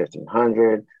 3, it's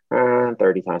 1,500.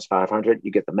 30 times 500,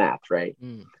 you get the math, right?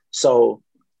 So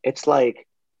it's like,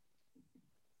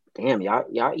 damn,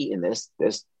 y'all eating this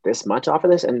much off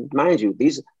of this? And mind you,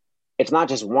 it's not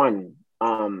just one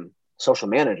social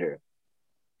manager.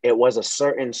 It was a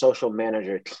certain social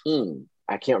manager team.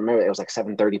 I can't remember. It was like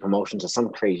 730 Promotions or some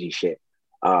crazy shit.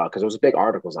 Because there was big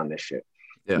articles on this shit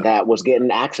that was getting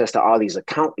access to all these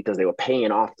accounts because they were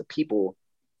paying off the people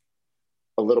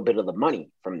a little bit of the money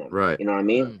from them. Right. You know what I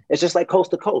mean? It's just like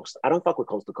Coast to Coast. I don't fuck with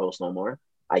Coast to Coast no more.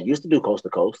 I used to do Coast to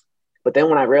Coast. But then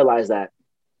when I realized that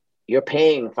you're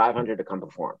paying $500 to come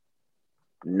perform.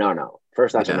 No.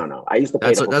 First, that's a no. I used to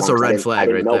pay that's a red flag.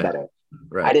 I didn't know better.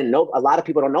 Right. I didn't know. A lot of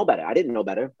people don't know better. I didn't know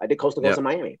better. I did Coast to Coast in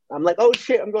Miami. I'm like, oh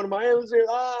shit, I'm going to Miami.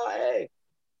 Oh, hey.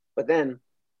 But then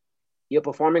you're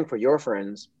performing for your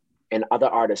friends and other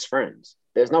artists' friends.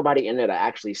 There's nobody in there to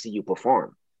actually see you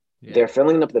perform. Yeah. They're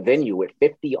filling up the venue with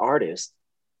 50 artists.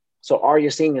 So all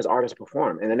you're seeing is artists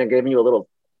perform. And then they're giving you a little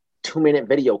 2-minute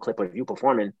video clip of you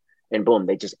performing, and boom,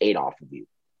 they just ate off of you.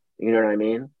 You know what I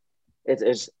mean?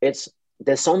 It's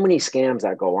there's so many scams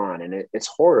that go on, and it's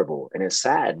horrible and it's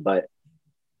sad, but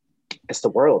it's the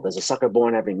world. There's a sucker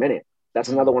born every minute. That's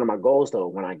another one of my goals, though.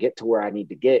 When I get to where I need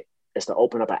to get, is to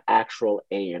open up an actual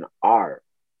A&R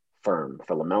firm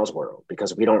for Lamel's World,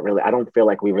 because I don't feel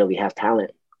like we really have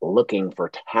talent looking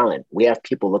for talent. We have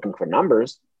people looking for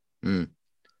numbers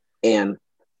and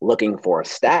looking for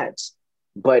stats.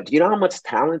 But you know how much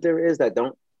talent there is that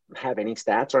don't have any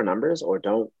stats or numbers or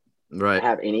don't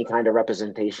have any kind of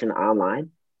representation online?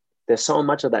 There's so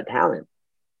much of that talent.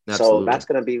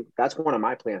 Absolutely. So that's one of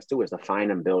my plans too, is to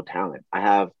find and build talent. I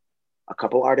have a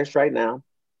couple artists right now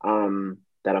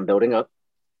that I'm building up,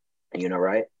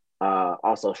 right?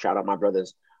 Also shout out my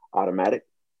brothers Automatic.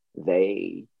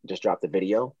 They just dropped a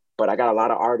video, but I got a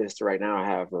lot of artists right now. I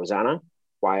have Rosanna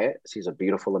Wyatt. She's a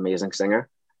beautiful, amazing singer.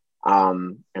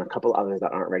 And a couple others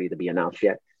that aren't ready to be announced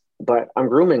yet, but I'm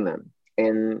grooming them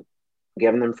and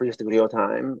giving them free studio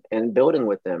time and building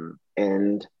with them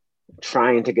and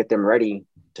trying to get them ready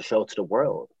to show to the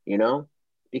world, you know?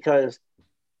 Because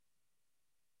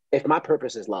if my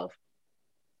purpose is love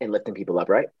and lifting people up,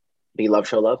 right? Be love,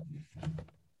 show love.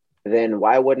 Then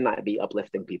why wouldn't I be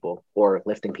uplifting people or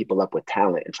lifting people up with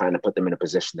talent and trying to put them in a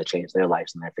position to change their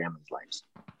lives and their families' lives?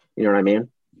 You know what I mean?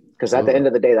 Because at the end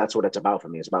of the day, that's what it's about for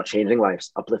me. It's about changing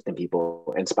lives, uplifting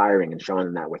people, inspiring, and showing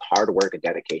them that with hard work and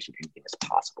dedication, anything is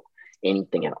possible.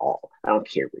 Anything at all. I don't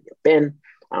care where you've been.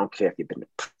 I don't care if you've been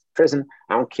to prison.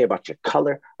 I don't care about your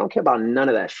color. I don't care about none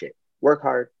of that shit. Work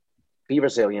hard, be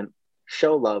resilient,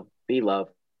 show love, be love.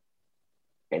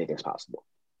 Anything's possible.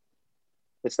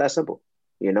 It's that simple,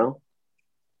 you know?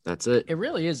 That's it. It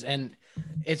really is. And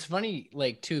it's funny,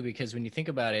 like, too, because when you think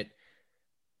about it,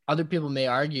 other people may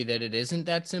argue that it isn't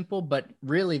that simple, but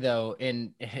really though,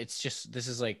 and it's just, this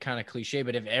is like kind of cliche,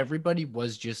 but if everybody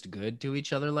was just good to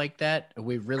each other like that,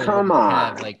 we really wouldn't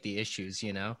have like the issues,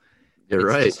 you know? You're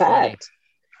right. Fact.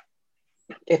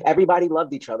 If everybody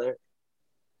loved each other,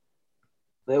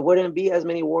 there wouldn't be as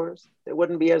many wars. There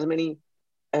wouldn't be as many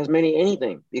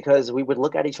anything, because we would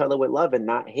look at each other with love and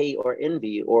not hate or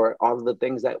envy or all of the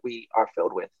things that we are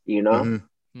filled with, you know?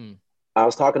 Mm-hmm. I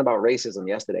was talking about racism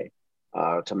yesterday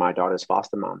to my daughter's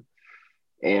foster mom.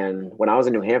 And when I was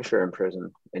in New Hampshire in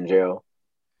prison, in jail,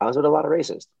 I was with a lot of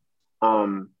racists.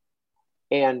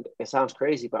 And it sounds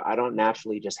crazy, but I don't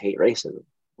naturally just hate racism.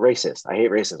 I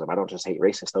hate racism. I don't just hate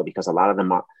racists though, because a lot of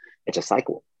them it's a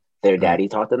cycle. Their daddy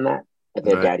taught them that, and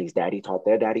their daddy's daddy taught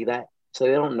their daddy that. So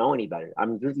they don't know any better.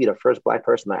 I'm usually the first Black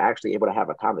person they're actually able to have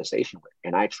a conversation with.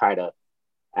 And I try to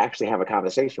actually have a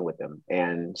conversation with them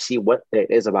and see what it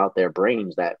is about their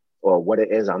brains or what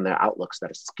it is on their outlooks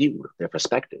that is skewed, their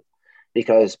perspective.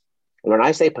 Because when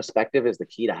I say perspective is the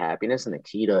key to happiness and the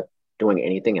key to doing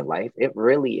anything in life, it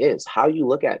really is. How you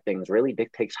look at things really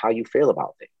dictates how you feel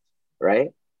about things,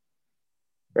 right?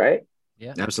 Right?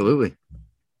 Yeah, absolutely.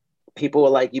 People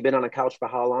are like, you've been on a couch for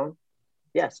how long?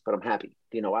 Yes, but I'm happy.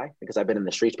 Do you know why? Because I've been in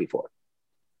the streets before.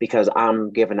 Because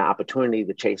I'm given the opportunity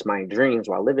to chase my dreams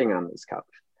while living on this couch.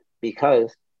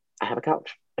 Because I have a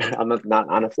couch. I'm not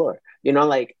on the floor. You know,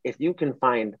 like, if you can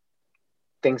find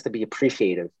things to be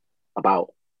appreciative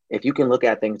about, if you can look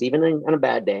at things, even on a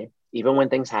bad day, even when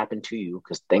things happen to you,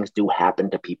 because things do happen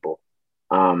to people,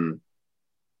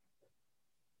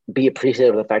 be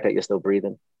appreciative of the fact that you're still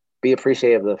breathing. Be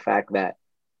appreciative of the fact that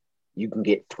you can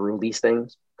get through these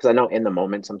things. Because I know in the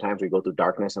moment, sometimes we go through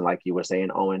darkness. And like you were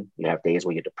saying, Owen, you have days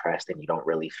where you're depressed and you don't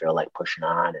really feel like pushing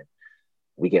on. And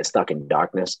we get stuck in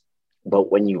darkness.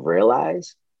 But when you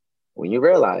realize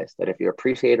that if you're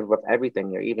appreciative of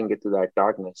everything, you even get through that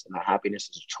darkness, and that happiness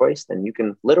is a choice, then you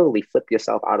can literally flip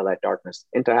yourself out of that darkness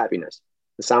into happiness.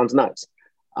 It sounds nuts.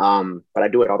 But I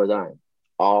do it all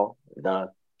the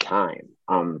time.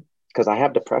 Because I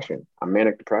have depression. I'm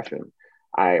manic depression.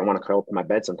 I want to curl up in my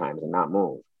bed sometimes and not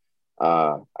move.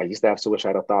 I used to have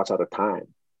suicidal thoughts all the time.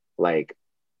 Like,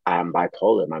 I'm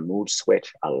bipolar. My moods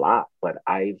switch a lot, but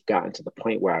I've gotten to the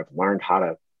point where I've learned how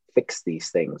to fix these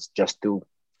things just through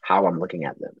how I'm looking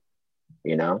at them,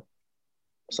 you know?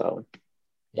 So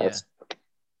that's...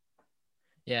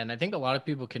 Yeah. And I think a lot of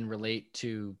people can relate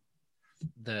to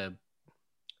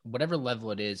whatever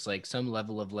level it is, like some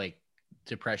level of like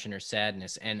depression or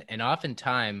sadness. And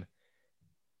oftentimes,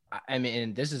 I mean,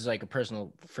 and this is like a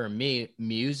personal, for me,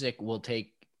 music will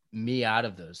take me out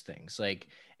of those things. Like,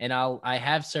 and I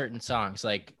have certain songs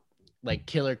like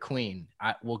Killer Queen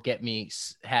will get me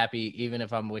happy even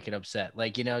if I'm wicked upset.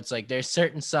 Like, you know, it's like there's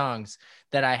certain songs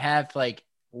that I have like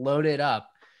loaded up,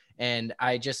 and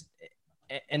I just,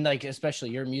 and like, especially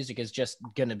your music is just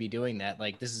gonna be doing that.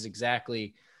 Like, this is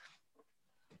exactly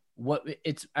what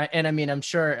it's, and I mean, I'm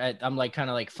sure I'm like kind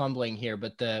of like fumbling here,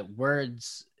 but the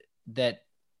words that,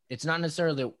 it's not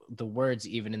necessarily the words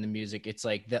even in the music, it's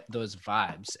like those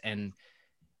vibes. And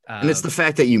it's the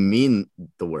fact that you mean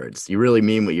the words. You really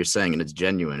mean what you're saying, and it's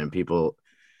genuine. And people,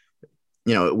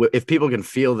 you know, if people can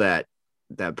feel that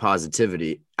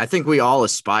positivity, I think we all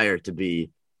aspire to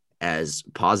be as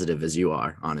positive as you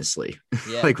are, honestly.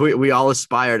 Yeah. Like we all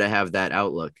aspire to have that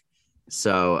outlook.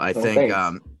 So I think,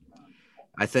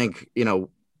 you know,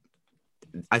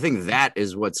 I think that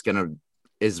is what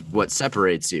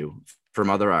separates you from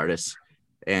other artists.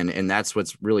 And that's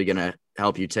what's really going to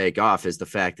help you take off, is the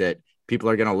fact that people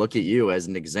are going to look at you as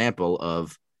an example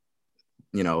of,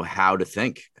 you know, how to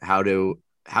think, how to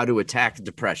attack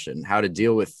depression, how to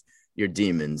deal with your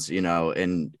demons, you know,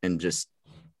 and just,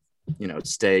 you know,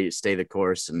 stay the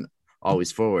course and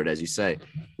always forward, as you say.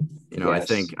 You know, yes.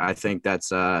 I think that's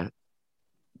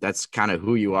kind of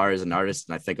who you are as an artist.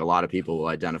 And I think a lot of people will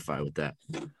identify with that.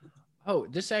 Oh,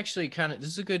 this actually this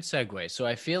is a good segue. So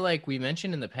I feel like we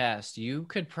mentioned in the past, you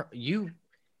could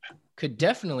could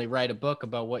definitely write a book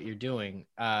about what you're doing,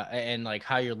 and like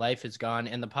how your life has gone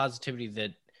and the positivity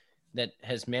that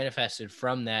has manifested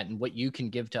from that and what you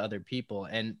can give to other people.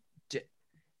 And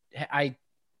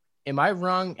am I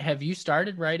wrong? Have you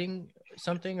started writing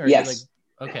something, or Yes. are you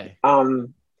like, okay.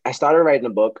 I started writing a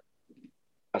book,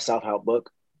 a self-help book,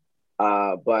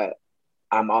 but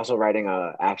I'm also writing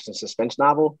a action suspense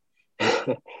novel.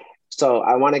 So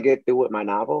I want to get through with my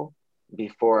novel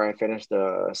before I finish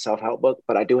the self-help book,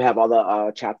 but I do have all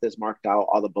the chapters marked out,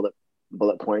 all the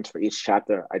bullet points for each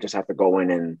chapter. I just have to go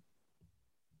in and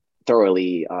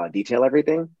thoroughly detail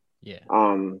everything. Yeah.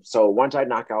 So once I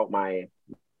knock out my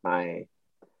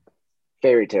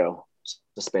fairy tale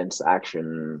suspense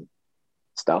action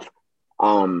stuff,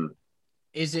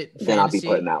 is it fantasy? Then I'll be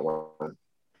putting that one.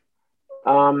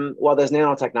 Well, there's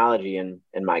nanotechnology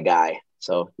in my guy,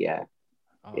 so yeah.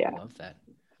 Oh, yeah. I love that.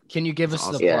 Can you give us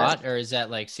the Yeah. plot, or is that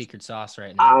like secret sauce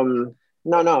right now?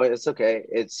 No, it's okay.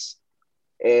 It's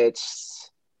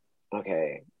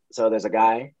okay. So there's a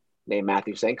guy named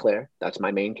Matthew St. Clair. That's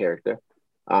my main character.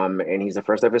 And he's the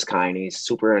first of his kind. He's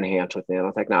super enhanced with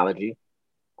nanotechnology.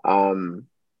 And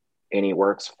he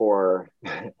works for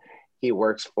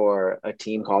a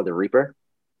team called the Reaper,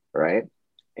 right?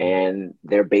 And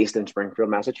they're based in Springfield,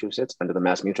 Massachusetts, under the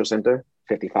Mass Mutual Center,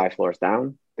 55 floors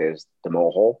down. There's the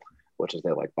mole hole, which is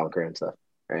their like bunker and stuff,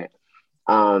 right?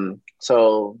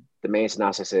 So the main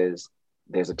synopsis is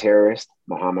there's a terrorist,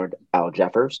 Mohammed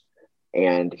Al-Jeffers,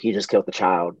 and he just killed the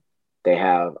child. They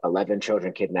have 11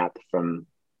 children kidnapped from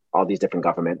all these different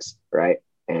governments, right?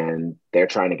 And they're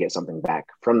trying to get something back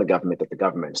from the government that the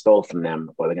government stole from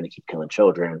them, or they're going to keep killing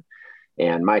children.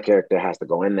 And my character has to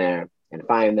go in there and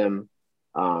find them,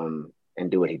 and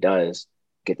do what he does,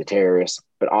 get the terrorists.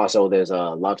 But also there's a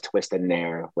love twist in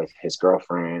there with his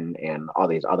girlfriend and all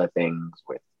these other things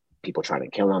with people trying to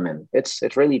kill him. And it's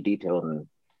really detailed and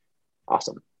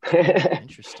awesome.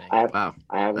 Interesting. Wow.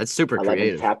 I have that's super 11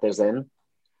 creative. chapters in.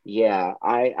 Yeah,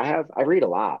 I read a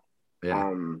lot.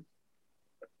 Yeah.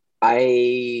 I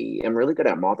am really good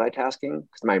at multitasking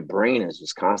because my brain is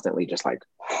just constantly just like,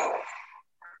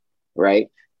 right?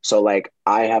 So like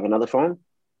I have another phone.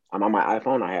 I'm on my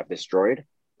iPhone. I have this Droid.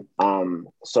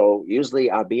 So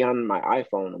usually I'll be on my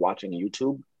iPhone watching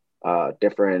YouTube,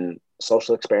 different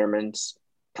social experiments,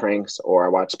 pranks, or I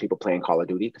watch people playing Call of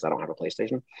Duty because I don't have a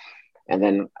PlayStation. And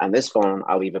then on this phone,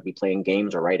 I'll either be playing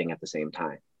games or writing at the same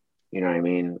time. You know what I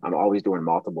mean? I'm always doing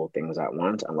multiple things at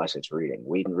once, unless it's reading.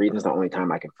 Reading is the only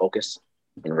time I can focus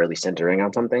and really centering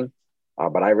on something.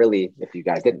 But I really, if you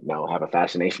guys didn't know, have a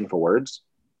fascination for words.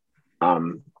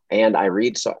 And I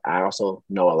read, so I also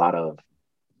know a lot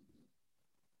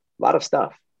of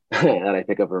stuff that I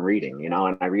pick up from reading, you know,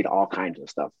 and I read all kinds of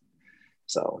stuff.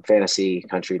 So fantasy,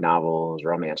 country novels,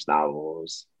 romance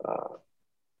novels.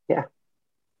 Yeah.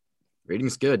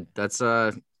 Reading's good. That's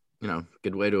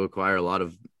good way to acquire a lot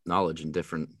of knowledge in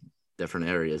different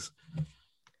areas.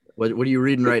 What are you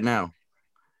reading right now?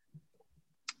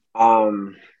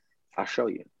 I'll show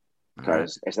you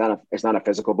because it's not a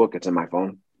physical book. It's in my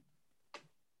phone.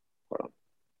 Hold on.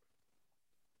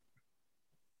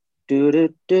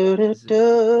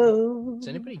 Does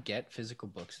anybody get physical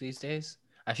books these days?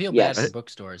 I feel bad for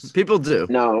bookstores. People do.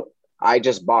 No, I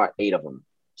just bought 8 of them.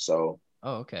 So.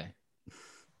 Oh, okay.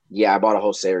 Yeah, I bought a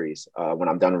whole series. When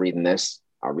I'm done reading this,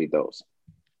 I'll read those.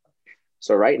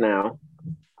 So right now,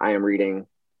 I am reading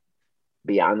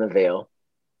Beyond the Veil.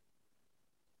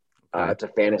 It's a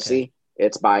fantasy. Okay.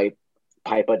 It's by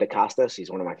Pipa da Costa.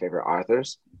 She's one of my favorite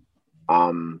authors.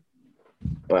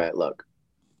 But look,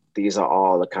 these are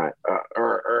all the kind.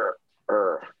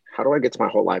 How do I get to my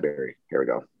whole library? Here we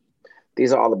go.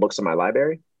 These are all the books in my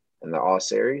library, and they're all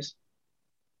series,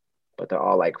 but they're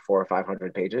all like 400 or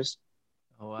 500 pages.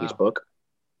 Oh, wow. Each book.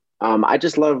 I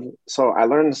just love. So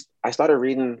I started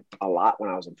reading a lot when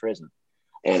I was in prison,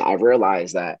 and I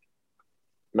realized that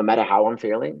no matter how I'm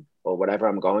feeling or whatever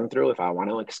I'm going through, if I want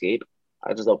to escape,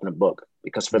 I just open a book,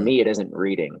 because for me, it isn't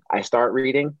reading. I start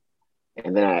reading,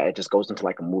 and then it just goes into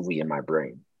like a movie in my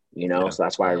brain, you know? Yeah. So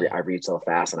that's why I read so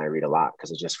fast and I read a lot,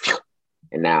 because it's just,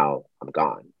 and now I'm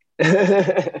gone.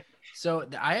 So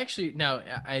I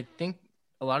think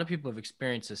a lot of people have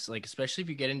experienced this, like, especially if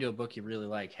you get into a book you really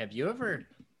like. Have you ever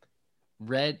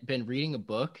been reading a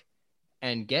book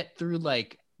and get through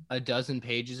like a dozen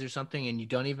pages or something and you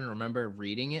don't even remember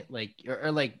reading it, like,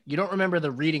 or like you don't remember the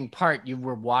reading part, you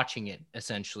were watching it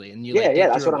essentially, and you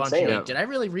that's what I'm saying. Like, did I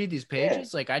really read these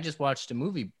pages? Like, I just watched a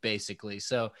movie basically.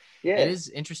 So it is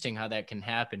interesting how that can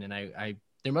happen, and I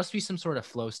there must be some sort of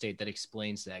flow state that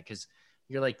explains that, because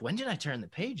you're like, when did I turn the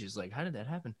pages? Like, how did that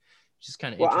happen? It's just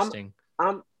kind of interesting.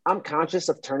 I'm conscious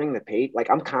of turning the page. Like,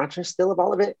 I'm conscious still of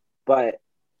all of it, but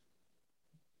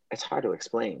it's hard to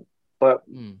explain. But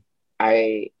Mm.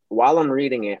 while I'm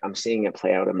reading it, I'm seeing it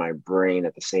play out in my brain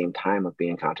at the same time of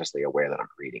being consciously aware that I'm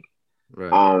reading.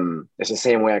 Right. It's the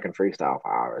same way I can freestyle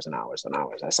for hours and hours and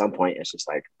hours. At some point, it's just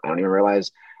like I don't even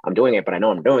realize I'm doing it, but I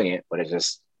know I'm doing it. But it's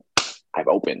just I've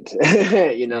opened.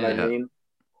 You know what I Yeah. mean?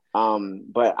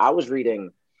 But I was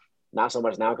reading, not so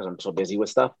much now because I'm so busy with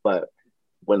stuff, but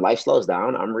when life slows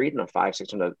down, I'm reading a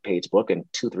 500-600 page book in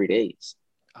 2-3 days.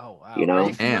 Oh wow. You know, Are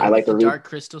you familiar I like with the to read. Dark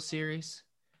Crystal series?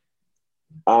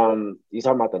 You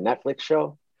talking about the Netflix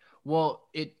show? Well,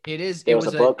 it is There it was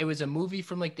was a a book? it was a movie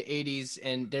from like the 80s,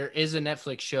 and there is a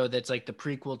Netflix show that's like the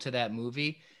prequel to that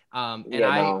movie. And Yeah,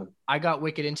 no. I got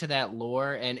wicked into that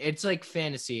lore, and it's like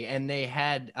fantasy, and they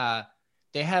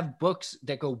have books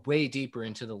that go way deeper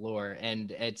into the lore,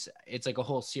 and it's like a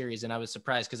whole series. And I was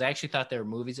surprised because I actually thought they were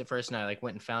movies at first, and I like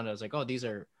went and found it. I was like, oh, these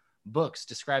are books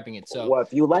describing it. So Well,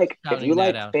 if you like shouting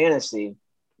that out. fantasy,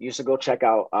 you should go check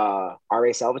out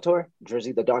R.A. Salvatore,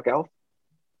 Drizzy the Dark Elf.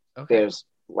 Okay. There's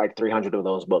like 300 of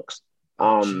those books.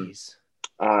 Oh, jeez.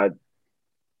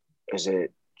 Is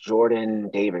it Jordan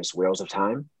Davis, Wheels of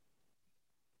Time?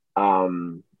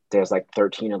 There's like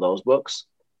 13 of those books.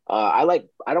 I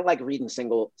don't like reading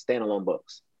single standalone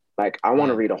books. Like I want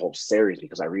to Yeah. read a whole series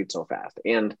because I read so fast.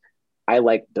 And I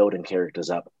like building characters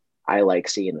up. I like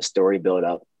seeing the story build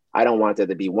up. I don't want there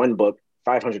to be one book,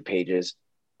 500 pages.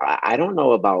 I don't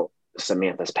know about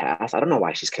Samantha's past. I don't know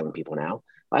why she's killing people now.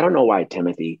 I don't know why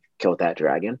Timothy killed that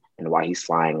dragon and why he's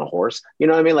flying a horse. You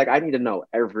know what I mean? Like I need to know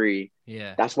every.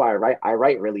 Yeah. That's why I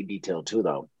write really detailed too,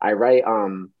 though. I write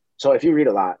So if you read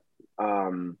a lot,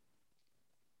 oh,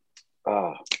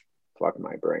 fuck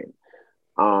my brain.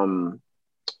 I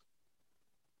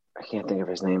can't think of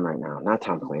his name right now. Not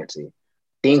Tom Clancy.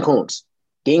 Dean Koontz.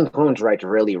 Dean Koontz writes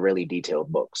really, really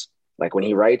detailed books. Like when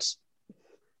he writes,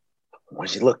 when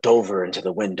she looked over into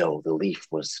the window, the leaf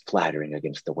was flattering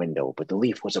against the window, but the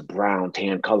leaf was a brown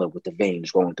tan color with the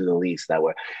veins going through the leaves that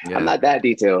were. Yeah. I'm not that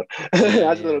detailed. That's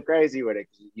yeah. a little crazy with it.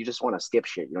 You just want to skip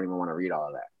shit. You don't even want to read all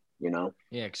of that, you know?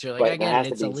 Yeah, because you're like, But I there get has it.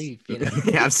 to It's a be- leaf. You know?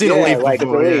 Yeah, I've seen a Yeah, leaf like, it's a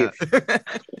before. Yeah. leaf. Seen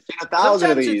 1,000 of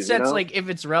Sometimes it these, sets you know? like if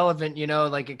it's relevant, you know,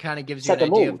 like it kind of gives you Set an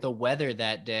the idea mood. of the weather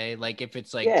that day. Like if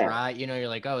it's like Yeah. dry, you know, you're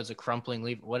like, oh, it's a crumpling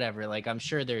leaf, whatever. Like I'm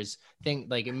sure there's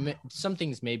some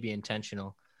things may be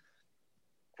intentional.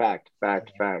 Fact.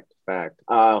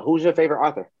 Who's your favorite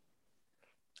author?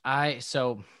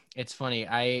 So it's funny.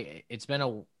 It's been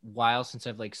a while since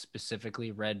I've like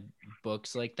specifically read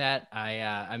books like that.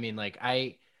 I mean, like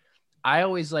I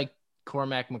always like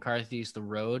Cormac McCarthy's The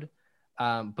Road.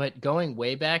 But going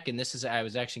way back, and I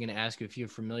was actually going to ask you if you're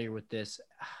familiar with this.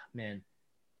 Man,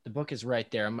 the book is right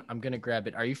there. I'm going to grab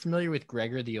it. Are you familiar with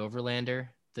Gregor the Overlander,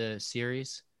 the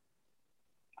series?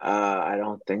 I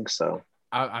don't think so.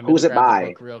 I'm Who's gonna it grab by?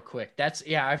 the book real quick.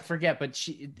 I forget, but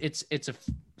it's a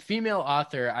female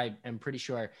author. I am pretty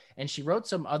sure, and she wrote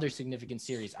some other significant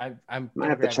series. I'm Might gonna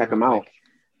have to grab it check real them out. quick.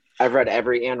 I've read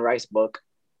every Anne Rice book.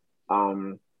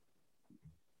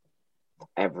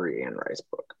 Every Anne Rice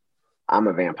book. I'm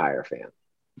a vampire fan.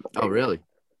 Oh, really?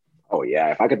 Oh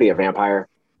yeah. If I could be a vampire,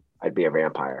 I'd be a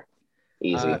vampire.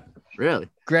 Easy. Really?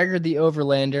 Gregor the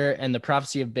Overlander and the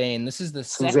Prophecy of Bane. This is the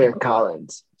second Suzanne book.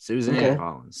 Collins. Suzanne Okay.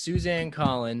 Collins. Suzanne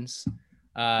Collins.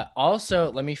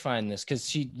 Also, let me find this because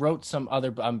she wrote some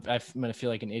other. I'm gonna feel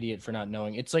like an idiot for not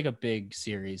knowing. It's like a big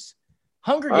series.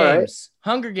 Hunger All right. Games.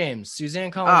 Hunger Games.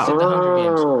 Suzanne Collins did the Hunger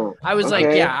Games. I was like,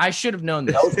 okay. yeah, I should have known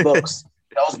this.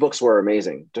 Those books were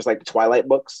amazing. Just like the Twilight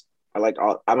books. I'm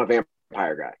a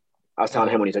vampire guy. I was telling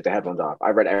him when he took the headphones off. I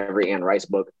read every Anne Rice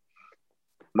book.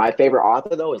 My favorite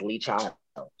author though is Lee Child.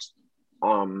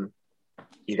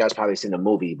 You guys probably seen the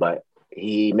movie, but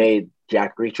he made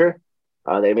Jack Reacher.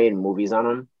 They made movies on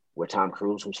him with Tom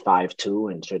Cruise, who's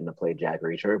 5'2" and shouldn't have played Jack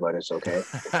Reacher, but it's okay.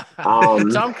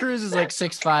 Tom Cruise is like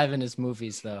 6'5" in his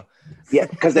movies though. Yeah,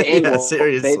 because the angle.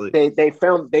 seriously. They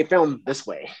filmed this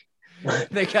way.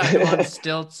 They got him on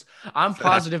stilts. I'm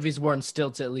positive he's worn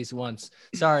stilts at least once.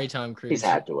 Sorry, Tom Cruise. He's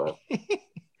had to have.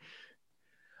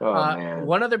 Oh man.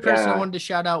 One other person I Yeah. wanted to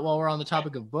shout out while we're on the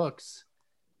topic of books,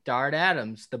 Dart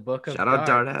Adams, the book of Shout out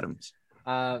Dart Adams.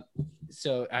 Dart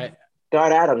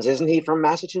Adams, isn't he from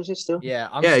Massachusetts too? Yeah,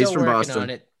 He's still from working Boston. on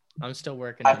it. I'm still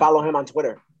working. I on follow it. him on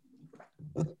Twitter.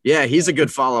 Yeah, he's a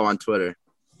good follow on Twitter.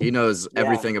 He knows Yeah.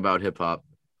 everything about hip hop.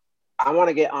 I want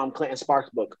to get Clinton Sparks'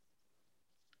 book.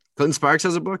 Clinton Sparks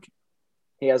has a book?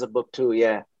 He has a book too,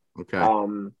 yeah.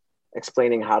 Okay.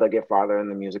 Explaining how to get farther in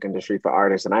the music industry for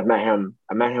artists. And I met him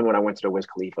when I went to the Wiz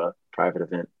Khalifa private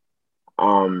event.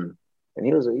 And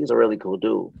he's a really cool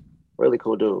dude. Really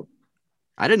cool dude.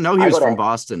 I didn't know he I was go to- from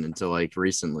Boston until like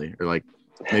recently or like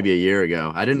maybe a year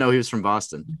ago. I didn't know he was from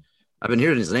Boston. I've been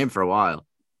hearing his name for a while.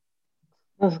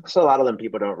 So a lot of them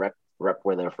people don't rep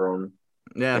where they're from.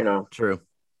 Yeah, You know, true.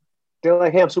 they're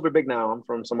like, "Hey, I'm super big now. I'm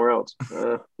from somewhere else."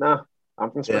 No,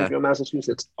 I'm from Yeah. Springfield,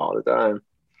 Massachusetts, all the time.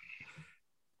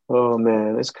 Oh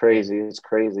man, it's crazy. It's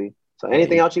crazy. So,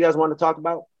 anything else you guys want to talk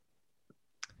about?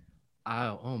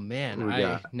 Oh man, What we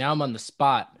got? now I'm on the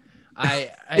spot.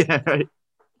 Yeah, right.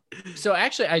 So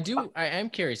actually, I am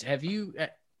curious. Have you?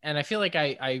 And I feel like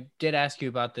I did ask you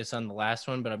about this on the last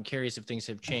one, but I'm curious if things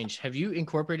have changed. Have you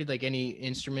incorporated like any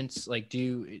instruments? Like,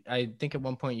 I think at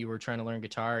one point you were trying to learn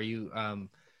guitar. Are you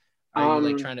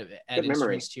like trying to add good memory.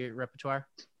 instruments to your repertoire?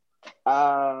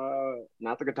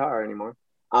 Not the guitar anymore.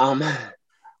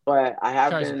 But I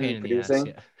have Guitar's a pain been in the ass,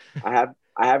 producing. yeah.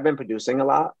 I have been producing a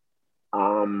lot.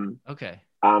 Okay.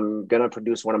 I'm gonna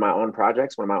produce one of my own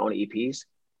projects, one of my own EPs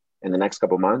in the next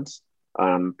couple months.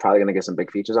 Probably gonna get some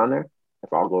big features on there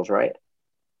if all goes right.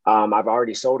 I've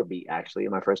already sold a beat actually.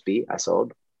 My first beat I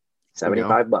sold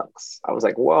 $75. I was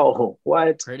like, whoa,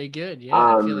 what? Pretty good. Yeah.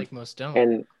 I feel like most don't.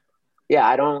 And yeah,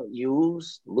 I don't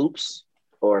use loops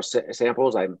or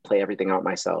samples. I play everything out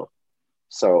myself.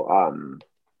 So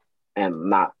and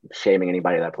not shaming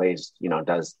anybody that plays,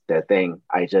 does their thing.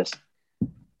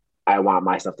 I want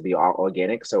my stuff to be all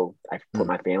organic. So I put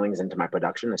my feelings into my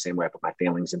production the same way I put my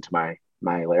feelings into my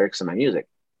lyrics and my music.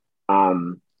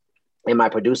 And my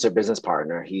producer business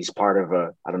partner, he's part of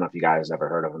I don't know if you guys ever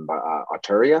heard of him, but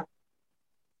Arturia.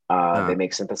 They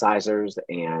make synthesizers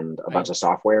and a bunch of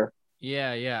software.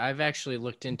 Yeah. I've actually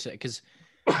looked into it because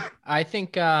I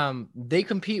think they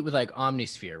compete with like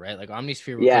Omnisphere, right? Like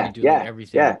Omnisphere will kind of do like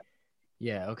everything.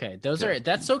 Yeah. Okay.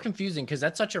 That's so confusing because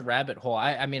that's such a rabbit hole.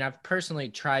 I mean, I've personally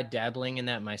tried dabbling in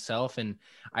that myself and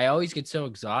I always get so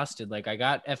exhausted. Like I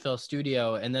got FL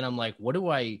Studio and then I'm like, what do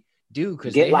I do?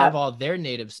 Because they have all their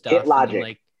native stuff. Get Logic. And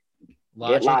like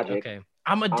Logic. Okay.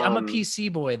 I'm a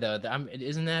PC boy though.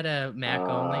 Isn't that a Mac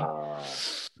only?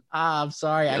 I'm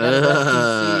sorry. I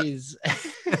got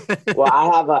PCs.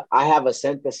 Well, I have a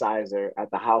synthesizer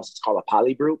at the house. It's called a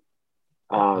Polybrute.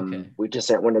 We just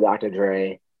sent one to Dr.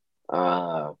 Dre.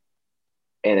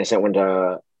 And I sent one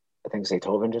to, I think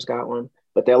Zaytoven just got one,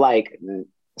 but they're like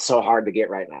so hard to get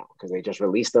right now because they just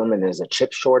released them and there's a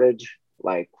chip shortage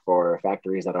like for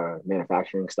factories that are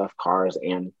manufacturing stuff, cars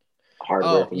and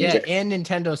hardware. For music. And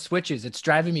Nintendo Switches. It's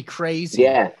driving me crazy.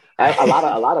 Yeah, a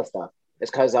lot of stuff.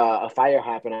 It's because a fire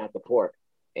happened at the port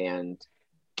and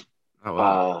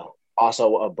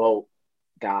also a boat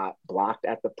got blocked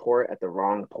at the port at the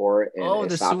wrong port. And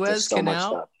the Suez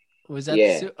Canal. Was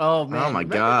that oh man. Oh my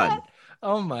god. That?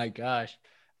 Oh my gosh.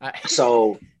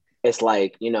 So it's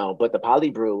like, but the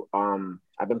Polybrute,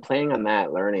 I've been playing on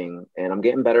that, learning, and I'm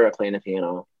getting better at playing the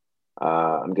piano.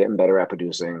 I'm getting better at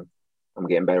producing. I'm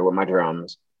getting better with my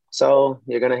drums. So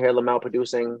you're gonna hear Lamel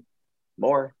producing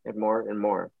more and more and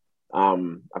more.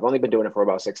 I've only been doing it for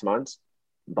about 6 months,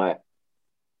 but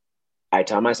I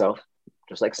tell myself,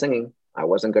 just like singing, I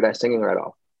wasn't good at singing right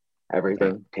off.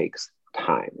 Everything takes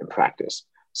time and practice.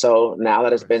 So now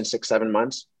that it's been 6-7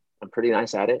 months, I'm pretty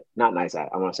nice at it. Not nice at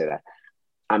it, I want to say that.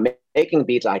 I'm making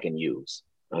beats I can use,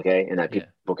 okay? And that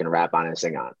people can rap on and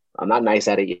sing on. I'm not nice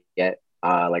at it yet,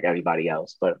 like everybody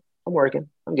else, but I'm working.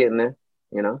 I'm getting there,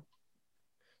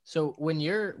 So when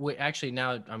you're actually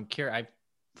now, I'm curious. I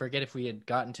forget if we had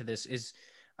gotten to this. Is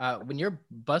when you're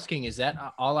busking, is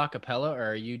that all a cappella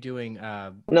or are you doing?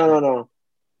 No.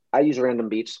 I use random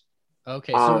beats.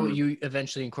 Okay, so you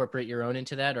eventually incorporate your own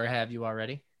into that, or have you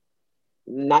already?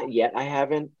 Not yet. I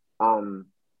haven't.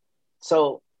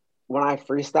 So when I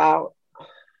freestyle,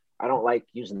 I don't like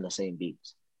using the same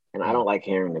beats, and I don't like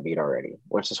hearing the beat already,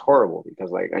 which is horrible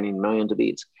because like I need millions of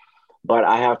beats. But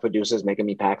I have producers making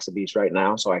me packs of beats right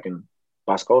now, so I can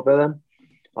busk over them.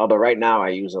 But right now, I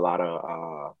use a lot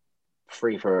of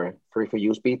free for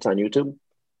use beats on YouTube.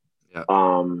 Yeah.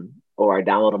 Or I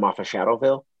download them off of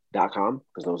Shadowville.com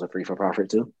because those are free for profit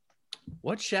too.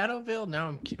 What's Shadowville?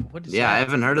 Now what is that? I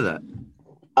haven't heard of that.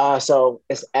 So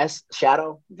it's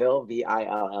Shadowville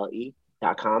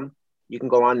VILLE.com. You can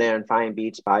go on there and find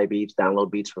beats, buy beats,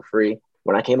 download beats for free.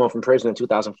 When I came home from prison in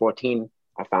 2014,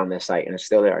 I found this site and it's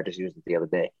still there. I just used it the other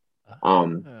day.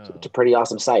 It's a pretty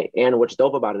awesome site. And what's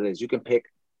dope about it is you can pick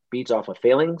beats off of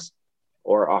feelings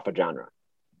or off of genre.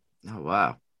 Oh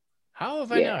wow. How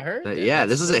have I not heard that? Yeah,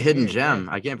 this is a hidden gem.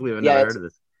 I can't believe I've never heard of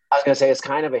this. I was gonna say it's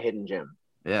kind of a hidden gem.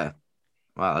 Yeah.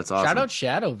 Wow, that's awesome. Shout out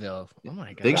Shadowville. Oh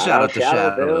my god. Big shout out to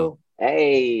Shadowville.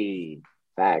 Hey,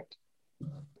 fact.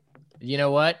 You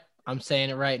know what? I'm saying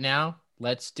it right now.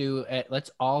 Let's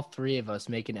all three of us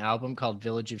make an album called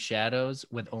Village of Shadows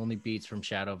with only beats from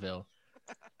Shadowville.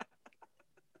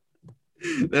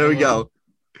 There we go.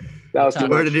 That was too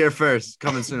You heard much. it here first.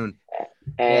 Coming soon.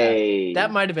 Hey,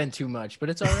 That might have been too much, but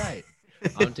it's all right.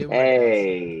 I'm doing my best.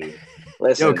 hey,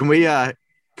 listen. Yo,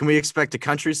 can we expect a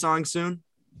country song soon?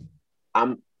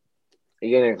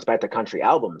 You're gonna expect a country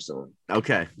album soon.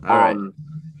 Okay. All right.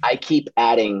 I keep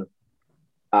adding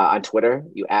on Twitter.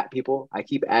 You at people. I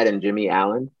keep adding Jimmy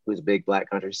Allen, who's a big black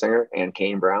country singer, and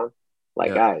Kane Brown.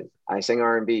 Like, guys, I sing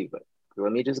R&B, but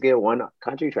let me just get one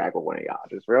country track with one of y'all,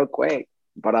 just real quick.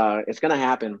 But it's gonna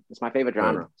happen. It's my favorite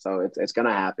genre, so it's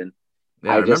gonna happen.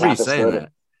 Yeah, I remember you saying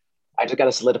that. I just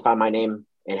gotta solidify my name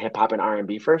in hip hop and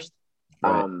R&B first,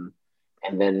 Right.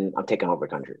 and then I'm taking over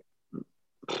country.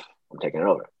 I'm taking it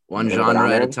over. One genre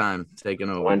at a time, taking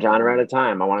over. One genre at a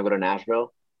time. I want to go to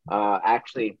Nashville.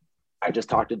 Actually, I just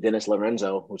talked to Dennis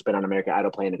Lorenzo, who's been on American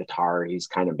Idol playing the guitar. He's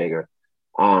kind of bigger.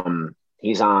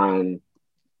 He's on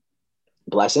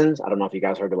Blessings. I don't know if you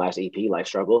guys heard the last EP, Life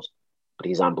Struggles, but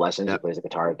he's on Blessings. Yep. He plays the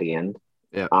guitar at the end.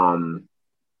 Yeah.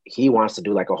 He wants to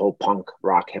do like a whole punk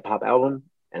rock hip hop album,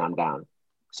 and I'm down.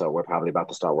 So we're probably about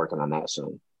to start working on that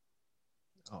soon.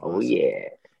 Oh Awesome. yeah.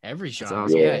 Every genre.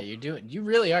 awesome. Yeah, you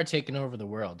really are taking over the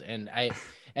world. And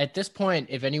at this point,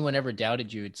 if anyone ever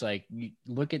doubted you, it's like you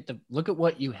look at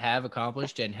what you have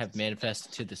accomplished and have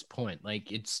manifested to this point.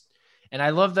 Like and I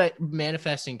love that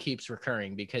manifesting keeps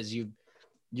recurring because you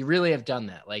really have done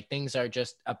that. Like things are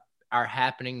just are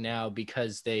happening now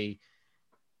because they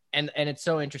and it's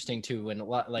so interesting too when a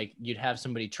lot like you'd have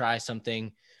somebody try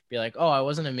something, be like, oh, I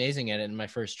wasn't amazing at it in my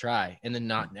first try, and then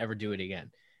not ever do it again.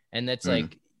 And that's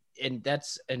like, and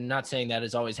not saying that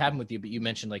has always happened with you, but you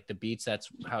mentioned like the beats, that's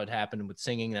how it happened with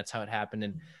singing. That's how it happened.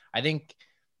 And I think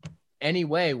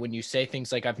anyway, when you say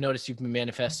things like, I've noticed you've been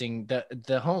manifesting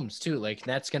the homes too, like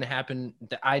that's going to happen.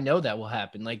 I know that will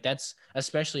happen. Like that's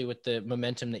especially with the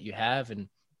momentum that you have. And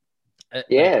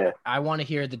like, I want to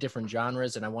hear the different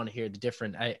genres and I want to hear the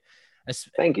different,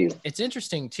 thank you. It's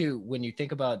interesting too, when you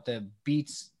think about the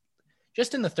beats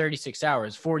just in the 36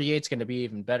 hours, 48 is going to be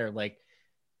even better. Like,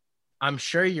 I'm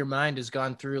sure your mind has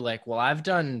gone through like, well,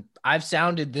 I've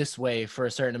sounded this way for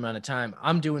a certain amount of time.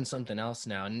 I'm doing something else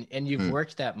now. And you've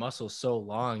worked that muscle so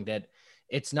long that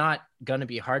it's not going to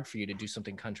be hard for you to do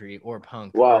something country or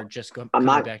punk or just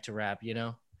coming back to rap, you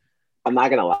know? I'm not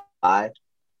going to lie.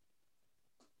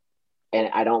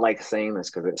 And I don't like saying this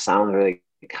because it sounds really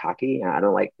cocky. And I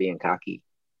don't like being cocky.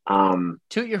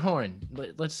 Toot your horn.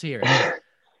 Let's hear it.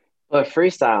 But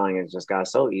freestyling has just got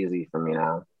so easy for me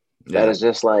now. That is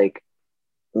just like,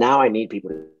 now I need people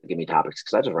to give me topics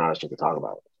because I just run out of shit to talk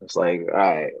about. It's like, all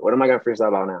right, what am I going to freestyle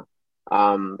about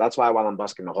now? That's why while I'm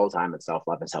busking the whole time, it's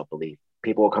self-love and self-belief.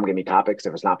 People will come give me topics.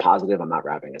 If it's not positive, I'm not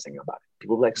rapping and singing about it.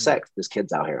 People will be like, sex, there's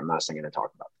kids out here. I'm not singing and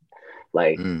talking about it.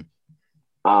 Like,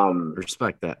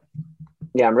 respect that.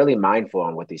 Yeah, I'm really mindful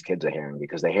on what these kids are hearing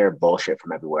because they hear bullshit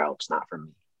from everywhere else, not from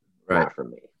me. Right. Not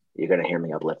from me. You're going to hear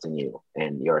me uplifting you,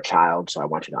 and you're a child. So I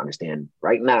want you to understand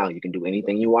right now, you can do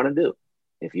anything you want to do.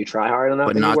 If you try hard enough,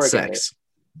 but not sex.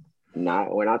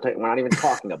 We're not even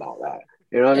talking about that.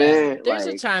 You know what I mean? There's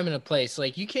a time and a place.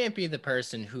 Like you can't be the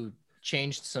person who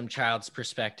changed some child's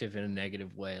perspective in a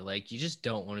negative way. Like you just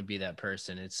don't want to be that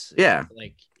person. It's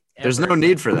like there's no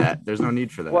need for that. There's no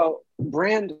need for that. Well,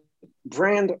 brand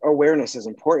awareness is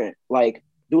important. Like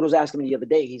dude was asking me the other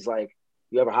day. He's like,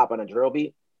 "You ever hop on a drill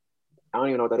beat?" I don't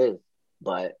even know what that is,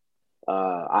 but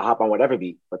I'll hop on whatever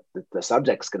beat. But the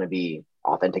subject's gonna be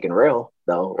authentic and real,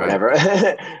 though. Right.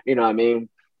 Whatever, you know what I mean?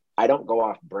 I don't go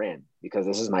off brand because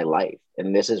this is my life,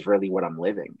 and this is really what I'm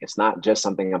living. It's not just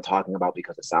something I'm talking about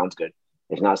because it sounds good.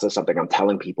 It's not just something I'm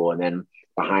telling people, and then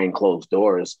behind closed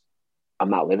doors, I'm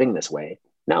not living this way.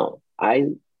 No, I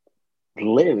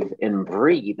live and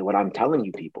breathe what I'm telling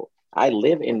you people. I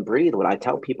live and breathe what I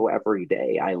tell people every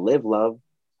day. I live love.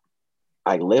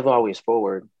 I live always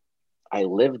forward. I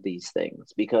live these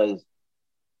things because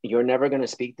you're never going to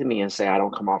speak to me and say I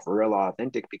don't come off real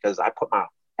authentic because I put my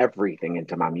everything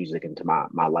into my music, into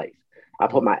my life. I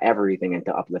put my everything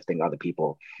into uplifting other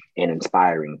people and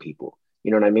inspiring people.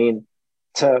 You know what I mean?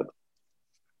 To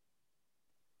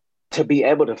be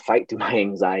able to fight through my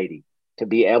anxiety, to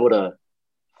be able to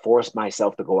force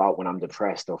myself to go out when I'm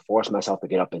depressed or force myself to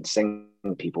get up and sing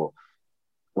to people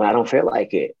when I don't feel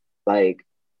like it. Like,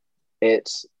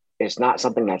 it's not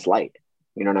something that's light.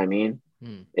 You know what I mean?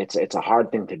 It's a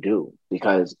hard thing to do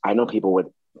because I know people with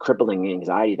crippling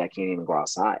anxiety that can't even go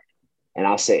outside. And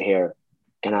I'll sit here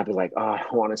and I'll be like, oh, I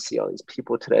don't want to see all these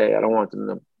people today. I don't want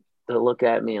them to look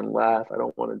at me and laugh. I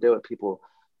don't want to do it. People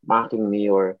mocking me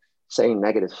or saying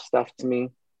negative stuff to me.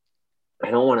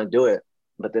 I don't want to do it.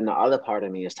 But then the other part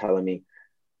of me is telling me,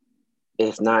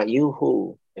 it's not you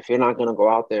who, if you're not going to go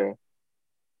out there,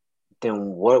 then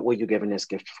what were you giving this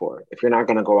gift for? If you're not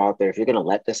going to go out there, if you're going to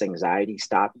let this anxiety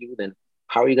stop you, then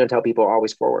how are you going to tell people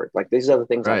always forward? Like, these are the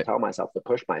things I tell myself to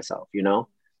push myself, you know?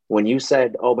 When you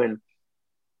said, Oben,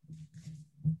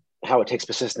 how it takes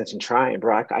persistence and trying,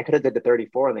 bro, I could have did the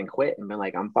 34 and then quit and been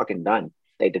like, I'm fucking done.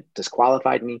 They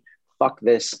disqualified me. Fuck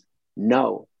this.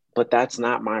 No, but that's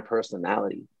not my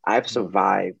personality. I've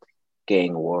survived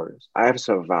gang wars. I've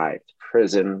survived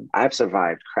prison. I've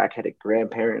survived crackheaded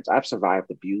grandparents. I've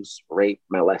survived abuse, rape,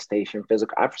 molestation,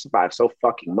 physical. I've survived so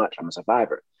fucking much. I'm a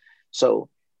survivor. So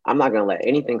I'm not going to let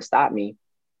anything stop me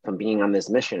from being on this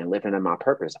mission and living in my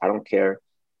purpose. I don't care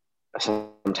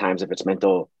sometimes if it's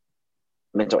mental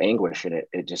anguish and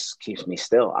it just keeps me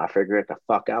still. I figure it the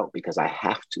fuck out because I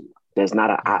have to. There's not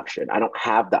an option. I don't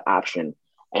have the option.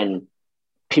 And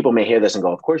people may hear this and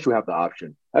go, of course you have the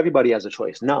option. Everybody has a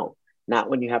choice. No, not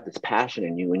when you have this passion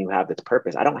in you, when you have this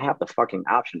purpose. I don't have the fucking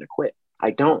option to quit.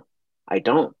 I don't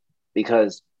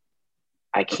because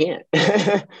I can't.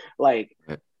 Like,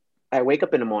 I wake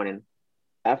up in the morning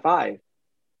at 5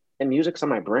 and music's on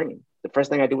my brain. The first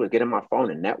thing I do is get in my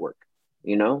phone and network,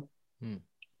 you know?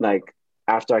 Like,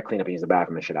 after I clean up and use the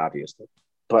bathroom and shit, obviously.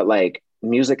 But like,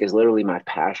 music is literally my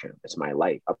passion. It's my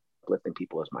life. Uplifting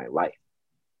people is my life.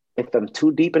 If I'm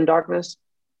too deep in darkness,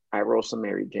 I roll some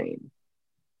Mary Jane.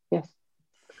 Yes,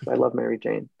 I love Mary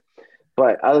Jane.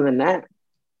 But other than that,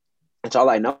 that's all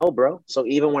I know, bro. So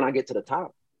even when I get to the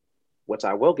top, which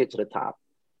I will get to the top,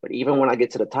 but even when I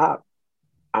get to the top,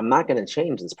 I'm not going to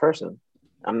change this person.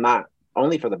 I'm not,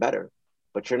 only for the better,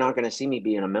 but you're not going to see me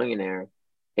being a millionaire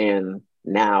and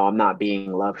now I'm not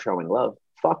being love, showing love.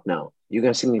 Fuck no. You're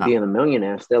going to see me being a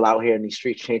millionaire still out here in these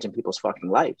streets changing people's fucking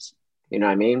lives. You know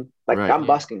what I mean? Like, I'm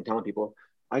busking, telling people,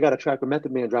 I got a track with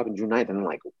Method Man dropping June 9th. And I'm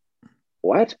like,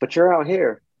 what? But you're out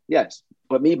here. Yes.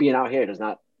 But me being out here does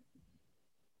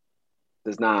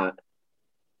not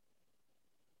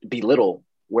belittle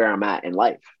where I'm at in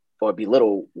life or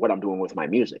belittle what I'm doing with my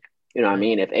music. You know what I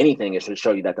mean? If anything, it should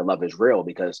show you that the love is real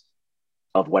because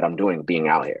of what I'm doing being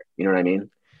out here. You know what I mean?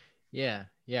 Yeah.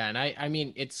 Yeah. And I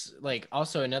mean, it's like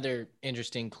also another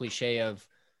interesting cliche of,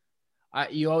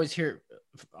 you always hear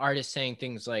artists saying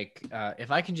things like,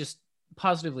 if I can just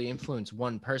positively influence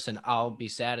one person, I'll be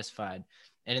satisfied.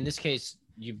 And in this case,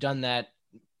 you've done that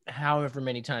however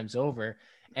many times over.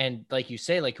 And like you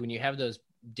say, like when you have those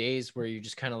days where you're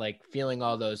just kind of like feeling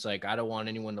all those, like, I don't want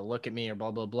anyone to look at me or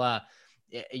blah, blah, blah.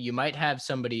 You might have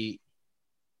somebody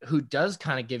who does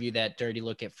kind of give you that dirty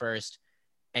look at first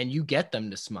and you get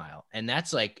them to smile. And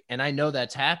that's like, and I know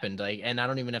that's happened. Like, and I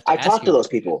don't even have to I talk to those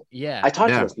people. Yeah. I talk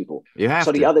to those people. You have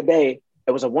so to. The other day,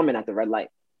 it was a woman at the red light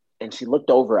and she looked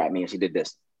over at me and she did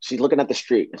this. She's looking at the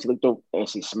street and she looked over and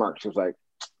she smirked. She was like,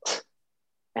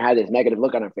 and had this negative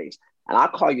look on her face. And I'll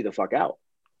call you the fuck out.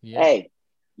 Yeah. Hey,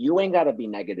 you ain't got to be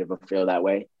negative or feel that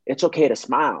way. It's okay to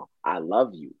smile. I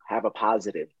love you. Have a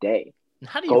positive day.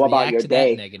 How do you go about your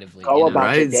day negatively? Go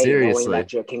about your day knowing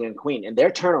that you're king and queen. And they'll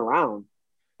turn around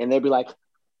and they'll be like,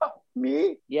 oh,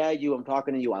 me? Yeah, you. I'm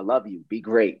talking to you. I love you. Be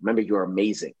great. Remember, you're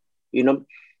amazing. You know,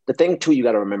 the thing too, you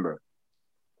got to remember,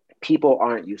 people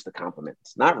aren't used to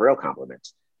compliments, not real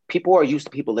compliments. People are used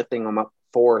to people lifting them up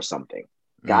for something.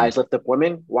 Guys lift up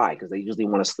women. Why? Because they usually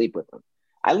want to sleep with them.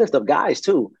 I lift up guys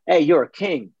too. Hey, you're a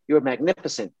king. You're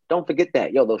magnificent. Don't forget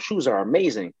that. Yo, those shoes are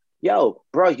amazing. Yo,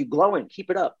 bro, you glowing.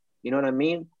 Keep it up. You know what I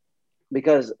mean?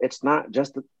 Because it's not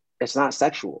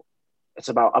sexual. It's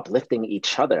about uplifting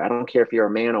each other. I don't care if you're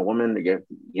a man or woman,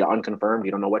 you're unconfirmed,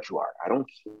 you don't know what you are. I don't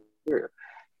care.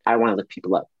 I want to lift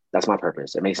people up. That's my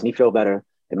purpose. It makes me feel better.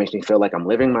 It makes me feel like I'm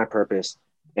living my purpose.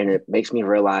 And it makes me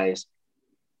realize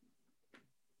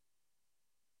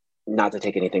not to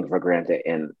take anything for granted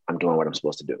and I'm doing what I'm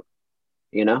supposed to do.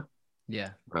 You know? Yeah.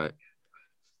 Right.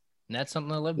 And that's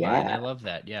something I live by. And I love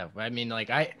that. Yeah. I mean, like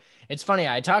it's funny.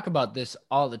 I talk about this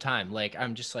all the time. Like,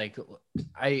 I'm just like,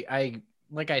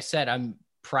 like I said, I'm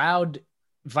proud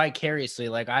vicariously.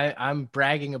 Like I'm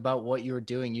bragging about what you're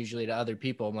doing usually to other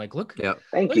people. I'm like, look,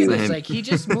 thank you. Like he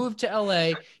just moved to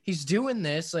LA. He's doing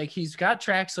this. Like he's got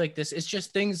tracks like this. It's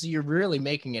just things you're really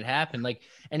making it happen. Like,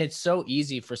 and it's so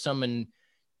easy for someone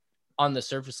on the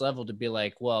surface level to be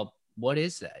like, well, what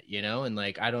is that? You know? And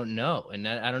like, I don't know. And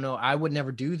I don't know. I would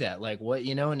never do that. Like what,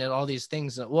 you know, and all these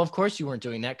things. Well, of course you weren't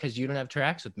doing that because you don't have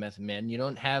tracks with Method Man. You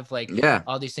don't have like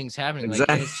all these things happening.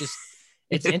 Exactly. Like, it's just,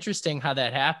 it's interesting how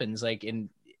that happens. Like, and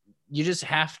you just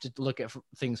have to look at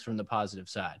things from the positive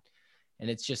side. And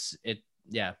it's just,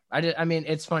 I mean,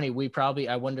 it's funny.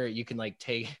 I wonder, you can like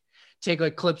take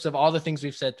like clips of all the things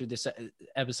we've said through this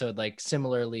episode, like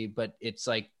similarly, but it's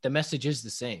like the message is the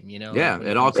same, you know? Yeah. Like,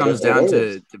 it all comes down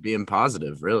to being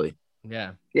positive, really.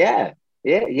 Yeah. Yeah.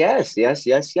 Yeah, yes.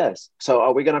 So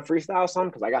are we gonna freestyle some?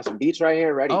 Because I got some beats right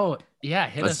here ready. Oh yeah,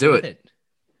 hit Let's us do with it. it.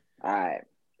 All right.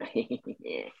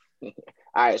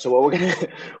 All right. So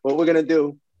what we're gonna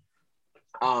do,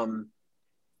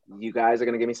 you guys are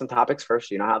gonna give me some topics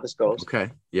first. You know how this goes. Okay.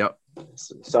 Yep.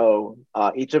 So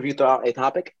each of you throw out a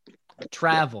topic.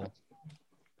 Travel.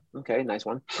 Okay, nice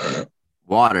one.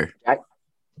 Water. Jack?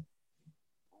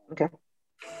 Okay.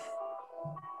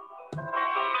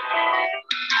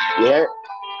 Yeah.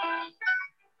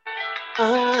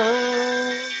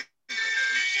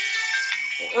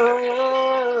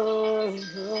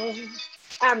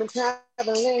 I've been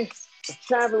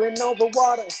traveling over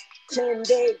water, 10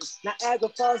 days. Niagara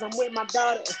Falls, I'm with my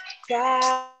daughter.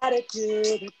 Gotta do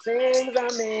the things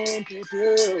I'm meant to do.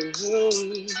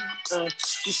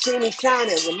 You see me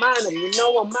shining, remind them, you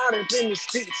know I'm out in the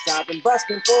streets. I've been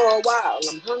busting for a while.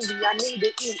 I'm hungry, I need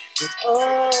to eat. It's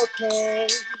okay,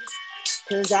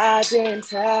 cause I've been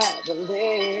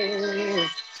traveling.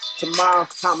 Tomorrow,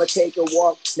 I'ma take a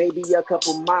walk, maybe a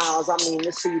couple miles. I mean,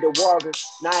 to see the water.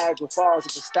 Niagara Falls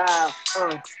is a style.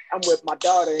 I'm with my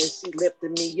daughter and she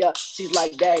lifted me up. She's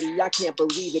like, Daddy, I can't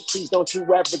believe it. Please don't you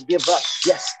ever give up.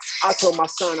 Yes, I told my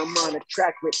son I'm on a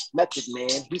track with Method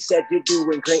Man. He said, you're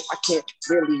doing great. I can't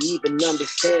really even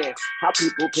understand how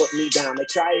people put me down. They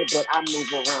try it, but I move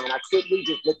around. I quickly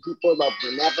just look people up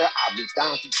whenever I was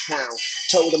down to town.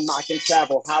 Told them I can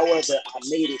travel, however I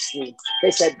made it through.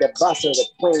 They said the bus or the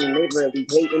plane, they really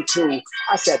hating too.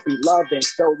 I said, be loving,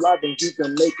 show loving, you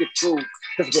can make it through.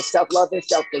 Because with self-loving,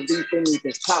 self-belief,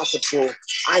 anything's possible.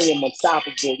 I am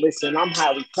unstoppable. Listen, I'm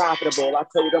highly profitable. I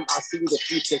told them I see the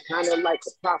future kind of like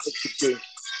the prophet could do.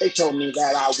 They told me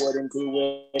that I wouldn't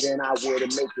do it and I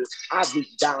wouldn't make it. I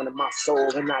reached down in my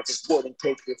soul and I just wouldn't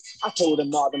take it. I told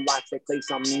them all them lights they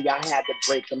placed on me, I had to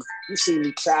break them. You see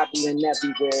me traveling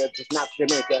everywhere, just not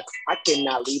Jamaica. I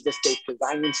cannot leave the state because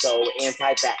I am so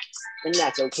anti-vax. And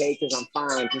that's okay because I'm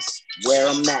fine just where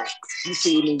I'm at. You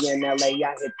see me in LA,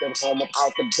 I hit them home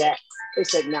out the back. They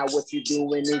said, now what you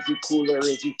doing? Is you cooler?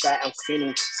 Is you fat? I'm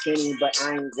skinny, but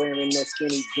I ain't wearing no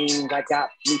skinny jeans. I got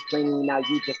me plenty, now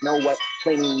you just know what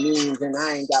plenty means. And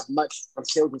I ain't got much, I'm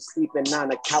still just sleeping on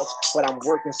the couch. But I'm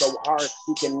working so hard,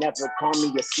 you can never call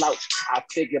me a slouch. I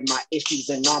figured my issues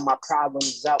and all my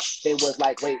problems out. They was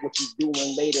like, wait, what you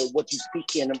doing later? What you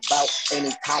speaking about?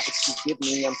 Any topics you give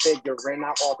me, I'm figuring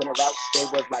out alternate routes. They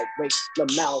was like, wait,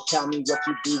 Lamel, tell me what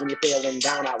you do when you're feeling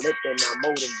down. I lift and I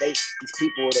motivate these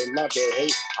people, they love it.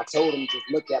 Hate. I told him, just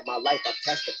look at my life. I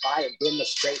testify and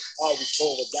demonstrate. Always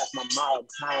forward, that's my motto.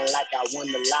 Kind of like I won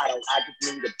the lotto. I just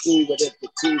need to prove it if the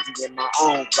koozie in my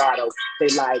own grotto. They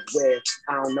like, where?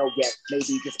 I don't know yet.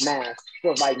 Maybe just math.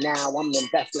 Feel like now I'm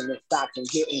investing in stocks and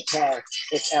getting cash.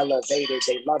 It's elevated.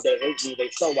 They love it, hate me.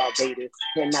 They so outdated.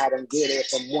 And I don't get it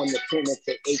from 1 to 10. It's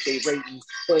an 8 they rating.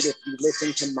 But if you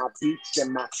listen to my beats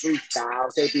and my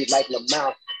freestyles, they be like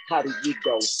Lamau. How do you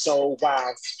go so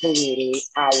wild? 28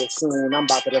 hours soon, I'm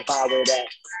about to devour that.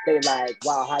 They like,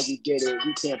 wow, how you did it?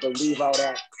 You can't believe all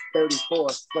that. 34,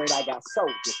 but I got so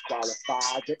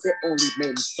disqualified. It only made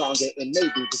me stronger and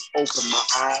maybe just opened my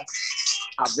eyes.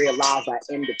 I realized I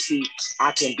am the peak.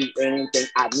 I can do anything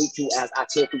I need to as I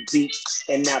take the beats.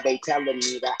 And now they telling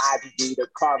me that I just need a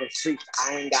car and streets.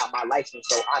 I ain't got my license,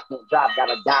 so I can't drive, got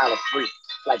 $1 free.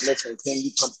 Like, listen, can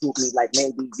you come prove me? Like,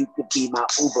 maybe you could be my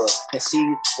Uber. And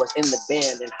she was in the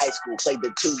band in high school, played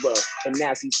the tuba. And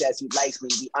now she says she likes me,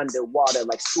 be underwater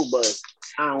like scubas.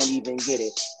 I don't even get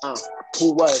it.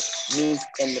 Who was me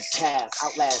in the past?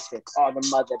 Outlasted all the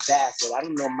mother bastards. I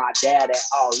don't know my dad at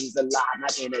all. He's alive,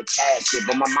 not in a casket.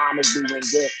 But my mom is doing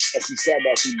good, and she said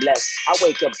that she blessed. I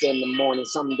wake up in the morning.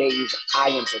 Some days I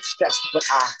am so stressed, but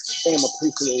I am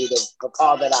appreciative of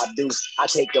all that I do. I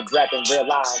take a breath and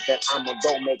realize that I'ma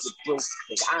go make it through.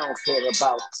 Cause I don't care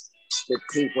about the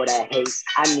people that hate.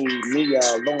 I need me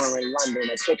a Lauren London,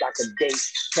 a chick I could date.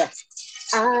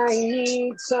 I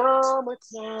need so much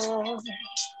love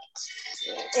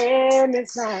in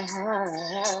this life.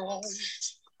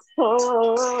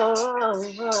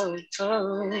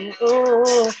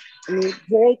 I need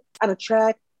Drake on a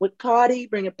track with Cardi,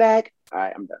 bring it back. All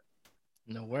right, I'm done.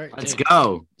 No worries. Let's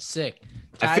go. Sick.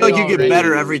 I feel like you get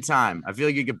better every time.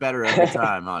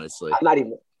 Honestly.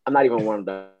 I'm not even warmed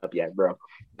up yet, bro.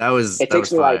 It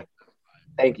takes me fire.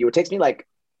 Thank you. It takes me like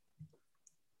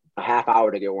a half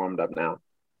hour to get warmed up now.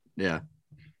 Yeah.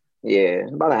 Yeah,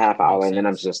 about a half hour, and then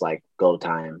I'm just like, go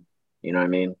time. You know what I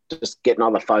mean? Just getting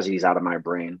all the fuzzies out of my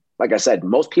brain. Like I said,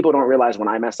 most people don't realize when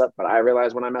I mess up, but I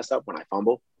realize when I mess up, when I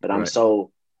fumble. But I'm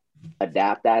so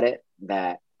adept at it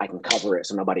that I can cover it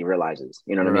so nobody realizes.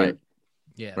 You know what I mean?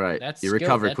 Yeah. Right. That's you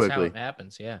recover That's quickly. how it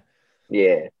happens. Yeah.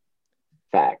 Yeah.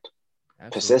 Fact.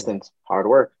 Absolutely. Persistence, hard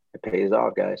work. It pays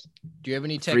off, guys. Do you have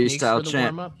any techniques Freestyle for the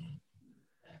chant. warm up,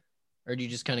 or do you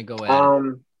just kind of go at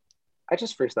it? I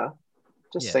just freestyle,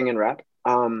 just Yeah. sing and rap.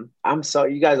 You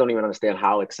guys don't even understand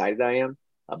how excited I am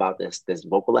about this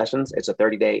vocal lessons. It's a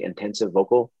 30-day intensive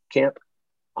vocal camp.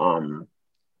 And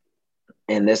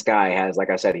this guy has, like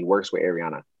I said, he works with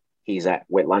Ariana. He's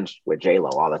with lunch with J-Lo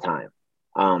all the time.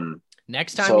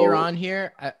 Next time you're on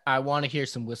here, I want to hear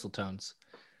some whistle tones.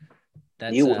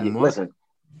 That's listen.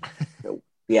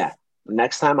 Yeah.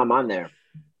 Next time I'm on there,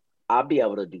 I'll be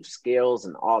able to do scales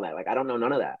and all that. Like, I don't know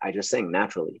none of that. I just sing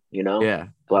naturally, you know? Yeah.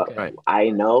 But Okay.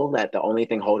 I know that the only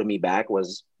thing holding me back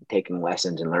was taking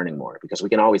lessons and learning more, because we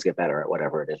can always get better at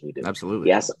whatever it is we do. Absolutely.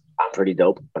 Yes, I'm pretty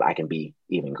dope, but I can be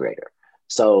even greater.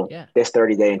 So this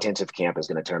 30-day intensive camp is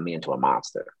going to turn me into a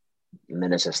monster. And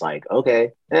then it's just like,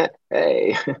 okay,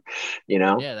 hey, you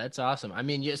know? Yeah, that's awesome. I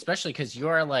mean, especially because you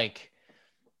are like,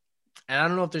 and I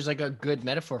don't know if there's like a good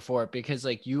metaphor for it, because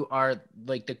like you are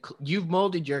like you've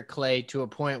molded your clay to a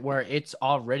point where it's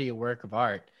already a work of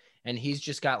art, and he's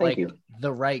just got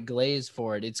the right glaze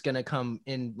for it. It's going to come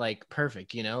in like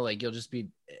perfect, you know, like you'll just be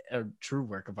a true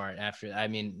work of art after. I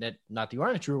mean, not that you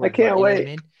aren't a true work I can't of art. wait. You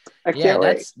know what I mean? I can't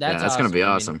wait. That's awesome. Going to be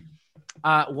awesome.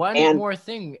 One more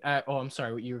thing. I'm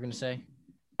sorry, what you were going to say?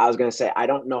 I was going to say, I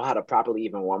don't know how to properly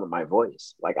even warm up my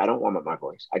voice. Like, I don't warm up my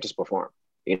voice. I just perform,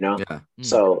 you know? Yeah.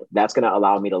 So that's going to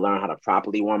allow me to learn how to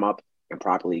properly warm up and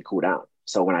properly cool down.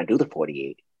 So when I do the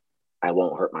 48, I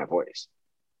won't hurt my voice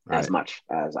as much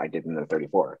as I did in the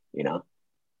 34, you know?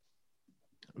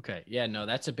 Okay. Yeah, no,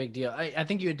 that's a big deal. I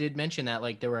think you did mention that,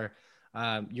 like, there were,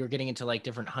 you were getting into like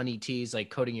different honey teas, like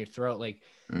coating your throat, like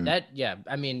that. Yeah.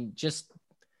 I mean,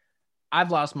 I've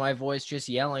lost my voice just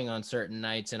yelling on certain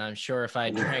nights, and I'm sure if I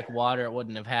drank water, it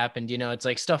wouldn't have happened. You know, it's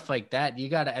like stuff like that. You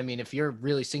got to, I mean, if you're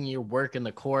really singing your work in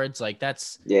the chords, like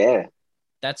that's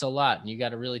a lot, and you got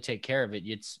to really take care of it.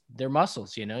 They're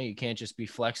muscles, you know, you can't just be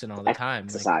flexing all the time.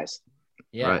 Exercise.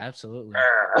 Yeah, absolutely.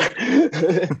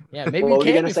 Yeah. Maybe you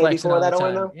can't be flexing all the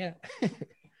time. Yeah.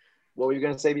 What were you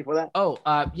going to say before that? Oh,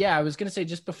 yeah, I was going to say,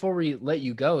 just before we let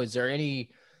you go, is there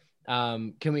any,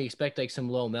 can we expect like some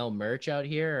Lil Mel merch out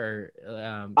here,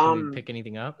 or can we pick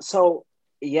anything up? So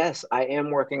yes, I am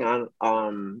working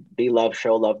on Be Love,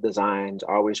 Show Love designs,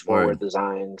 Always Forward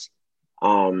designs,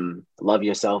 Love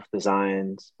Yourself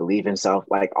designs, Believe in Self,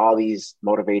 like all these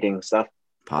motivating stuff.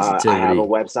 Positivity. I have a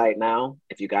website now.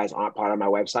 If you guys aren't part of my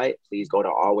website, please go to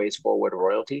Always Forward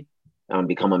Royalty,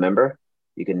 become a member.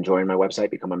 You can join my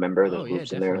website, become a member. There's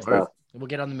groups in there and stuff. We'll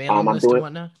get on the mailing list and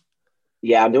whatnot.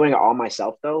 Yeah, I'm doing it all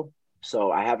myself though.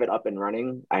 So I have it up and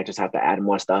running. I just have to add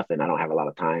more stuff, and I don't have a lot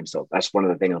of time. So that's one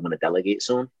of the things I'm going to delegate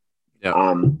soon.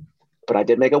 Yeah. But I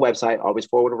did make a website,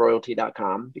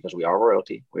 alwaysforwardroyalty.com, because we are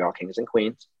royalty. We are kings and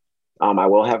queens. I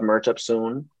will have merch up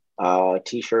soon.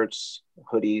 T-shirts,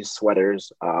 hoodies,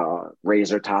 sweaters,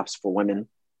 razor tops for women,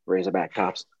 razorback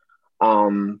tops.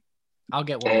 I'll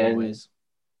get one anyways.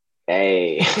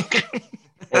 Hey,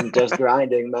 and just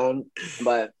grinding, man.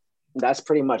 But that's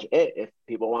pretty much it. If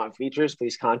people want features,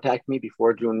 please contact me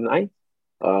before June 9th.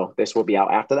 This will be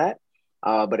out after that.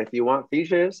 But if you want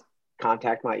features,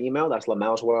 contact my email. That's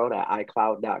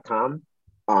lamelsworld@icloud.com.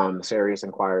 Serious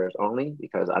inquirers only,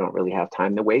 because I don't really have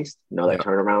time to waste. That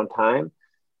turnaround time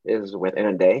is within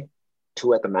a day,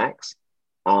 2 at the max.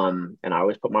 And I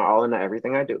always put my all into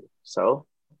everything I do. So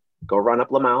go run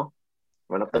up Lamel.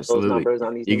 Run up those numbers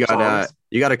on these songs.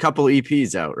 You got a couple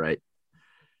EPs out, right?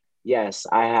 Yes,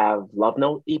 I have Love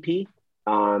Note EP,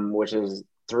 which is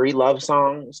 3 love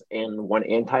songs and 1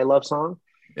 anti-love song.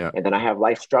 Yeah. And then I have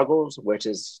Life Struggles, which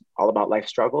is all about life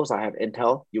struggles. I have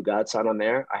Intel, You Godson on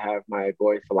there. I have my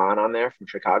boy Falan on there from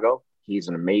Chicago. He's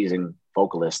an amazing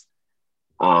vocalist.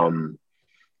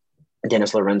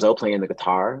 Dennis Lorenzo playing the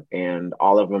guitar, and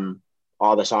all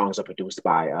the songs are produced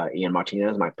by Ian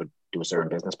Martinez, my producer and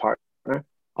business partner.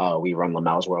 We run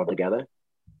Lamel's World together.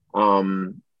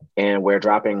 And we're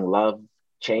dropping Love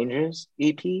Changes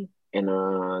EP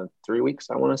in 3 weeks,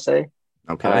 I want to say.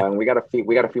 Okay. And we got a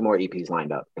few more EPs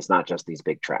lined up. It's not just these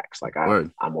big tracks. Like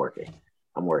I'm working.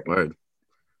 Word.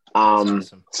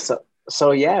 Awesome.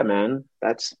 So yeah, man,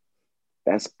 that's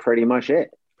pretty much it.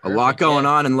 A lot going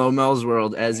on in Lil Mel's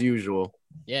world, as usual.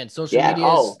 Yeah, and social media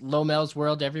is Lil Mel's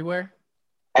World everywhere.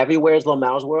 Everywhere is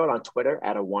Lomel's World. On Twitter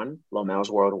at a 1,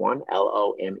 Lomel's World 1,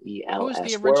 LOMELS. Who's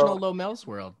the original Lomel's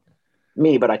World?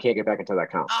 Me, but I can't get back into that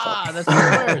account. That's the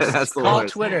worst. That's the Call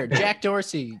worst. Twitter. Jack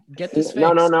Dorsey, get this fixed.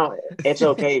 No. It's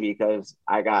okay, because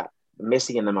I got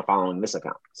Missy and them are following this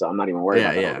account, so I'm not even worried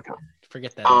about that account.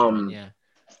 Forget that. Yeah.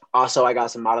 Also, I got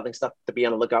some modeling stuff to be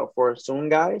on the lookout for soon,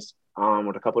 guys.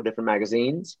 With a couple of different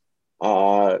magazines.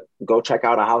 Go check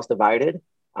out A House Divided.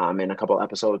 In a couple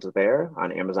episodes there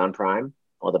on Amazon Prime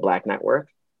or the Black Network.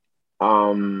 I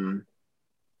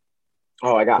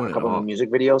got a couple of music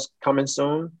videos coming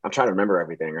soon. I'm trying to remember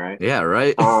everything, right? Yeah,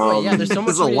 right. Yeah, there's so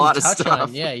much a we lot didn't of touch stuff.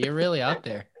 on. Yeah, you're really out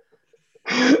there.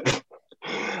 I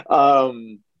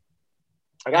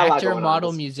got a lot Actor, going model,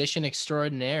 on. musician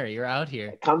extraordinaire. You're out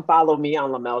here. Come follow me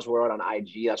on Lamel's World on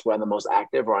IG. That's where I'm the most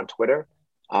active, or on Twitter.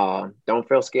 Don't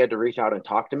feel scared to reach out and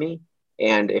talk to me.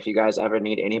 And if you guys ever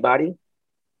need anybody,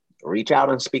 reach out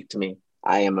and speak to me.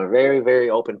 I am a very, very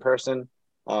open person,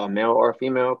 male or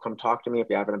female. Come talk to me if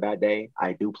you're having a bad day.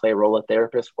 I do play role of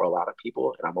therapist for a lot of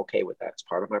people, and I'm okay with that. It's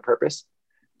part of my purpose.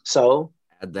 So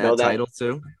Add that title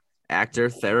too.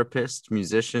 Actor, therapist,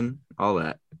 musician, all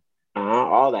that.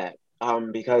 All that.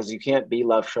 Because you can't be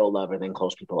love, show love, and then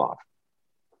close people off.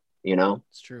 You know?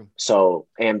 It's true. So,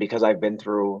 and because I've been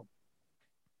through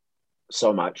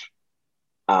so much,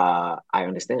 I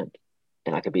understand.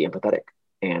 And I could be empathetic.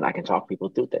 And I can talk people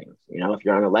through things. You know, if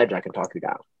you're on a ledge, I can talk you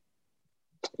down.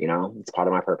 You know, it's part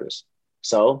of my purpose.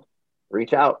 So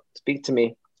reach out, speak to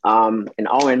me. And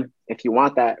Owen, if you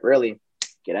want that, really,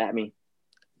 get at me.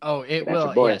 Oh, it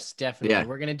will. Yes, definitely. Yeah.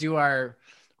 We're gonna do our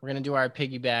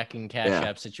piggyback and cash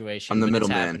app situation. I'm the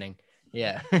middleman.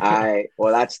 Yeah.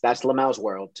 Well, that's Lamel's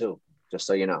World too, just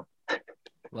so you know.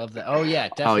 Love that. Oh yeah,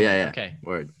 definitely. Oh yeah. Okay.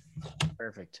 Word.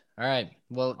 Perfect. All right.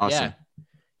 Well, awesome. Yeah.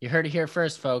 You heard it here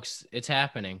first, folks. It's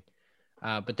happening.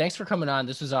 But thanks for coming on.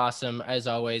 This was awesome, as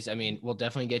always. I mean, we'll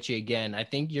definitely get you again. I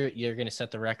think you're gonna set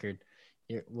the record.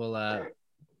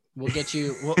 We'll get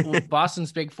you.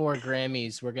 Boston's Big Four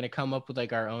Grammys. We're gonna come up with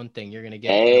like our own thing. You're gonna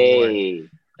get an award.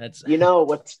 That's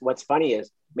what's funny is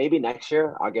maybe next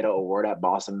year I'll get an award at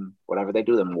Boston, whatever they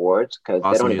do them awards, because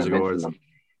they don't even mention them.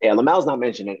 Yeah, Lamel's not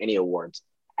mentioned in any awards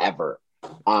ever,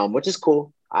 which is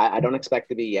cool. I don't expect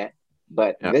to be yet.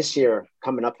 But this year,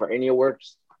 coming up for any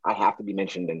awards, I have to be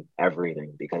mentioned in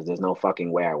everything because there's no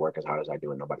fucking way I work as hard as I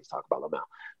do and nobody's talking about Lamel.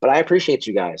 But I appreciate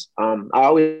you guys. I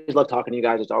always love talking to you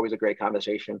guys. It's always a great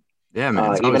conversation. Yeah,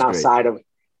 man.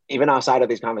 Even outside of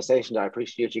these conversations, I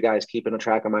appreciate you guys keeping a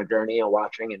track of my journey and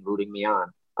watching and rooting me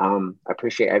on. I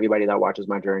appreciate everybody that watches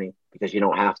my journey because you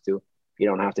don't have to. You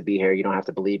don't have to be here. You don't have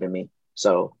to believe in me.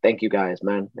 So thank you guys,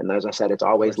 man. And as I said, it's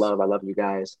always love. I love you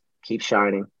guys. Keep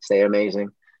shining. Stay amazing.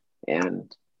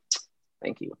 And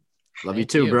thank you. Love you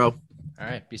too, bro. All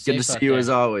right. Be safe. Good to see you as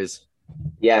always.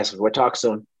 Yes. We'll talk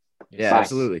soon. Yeah,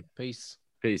 absolutely. Peace.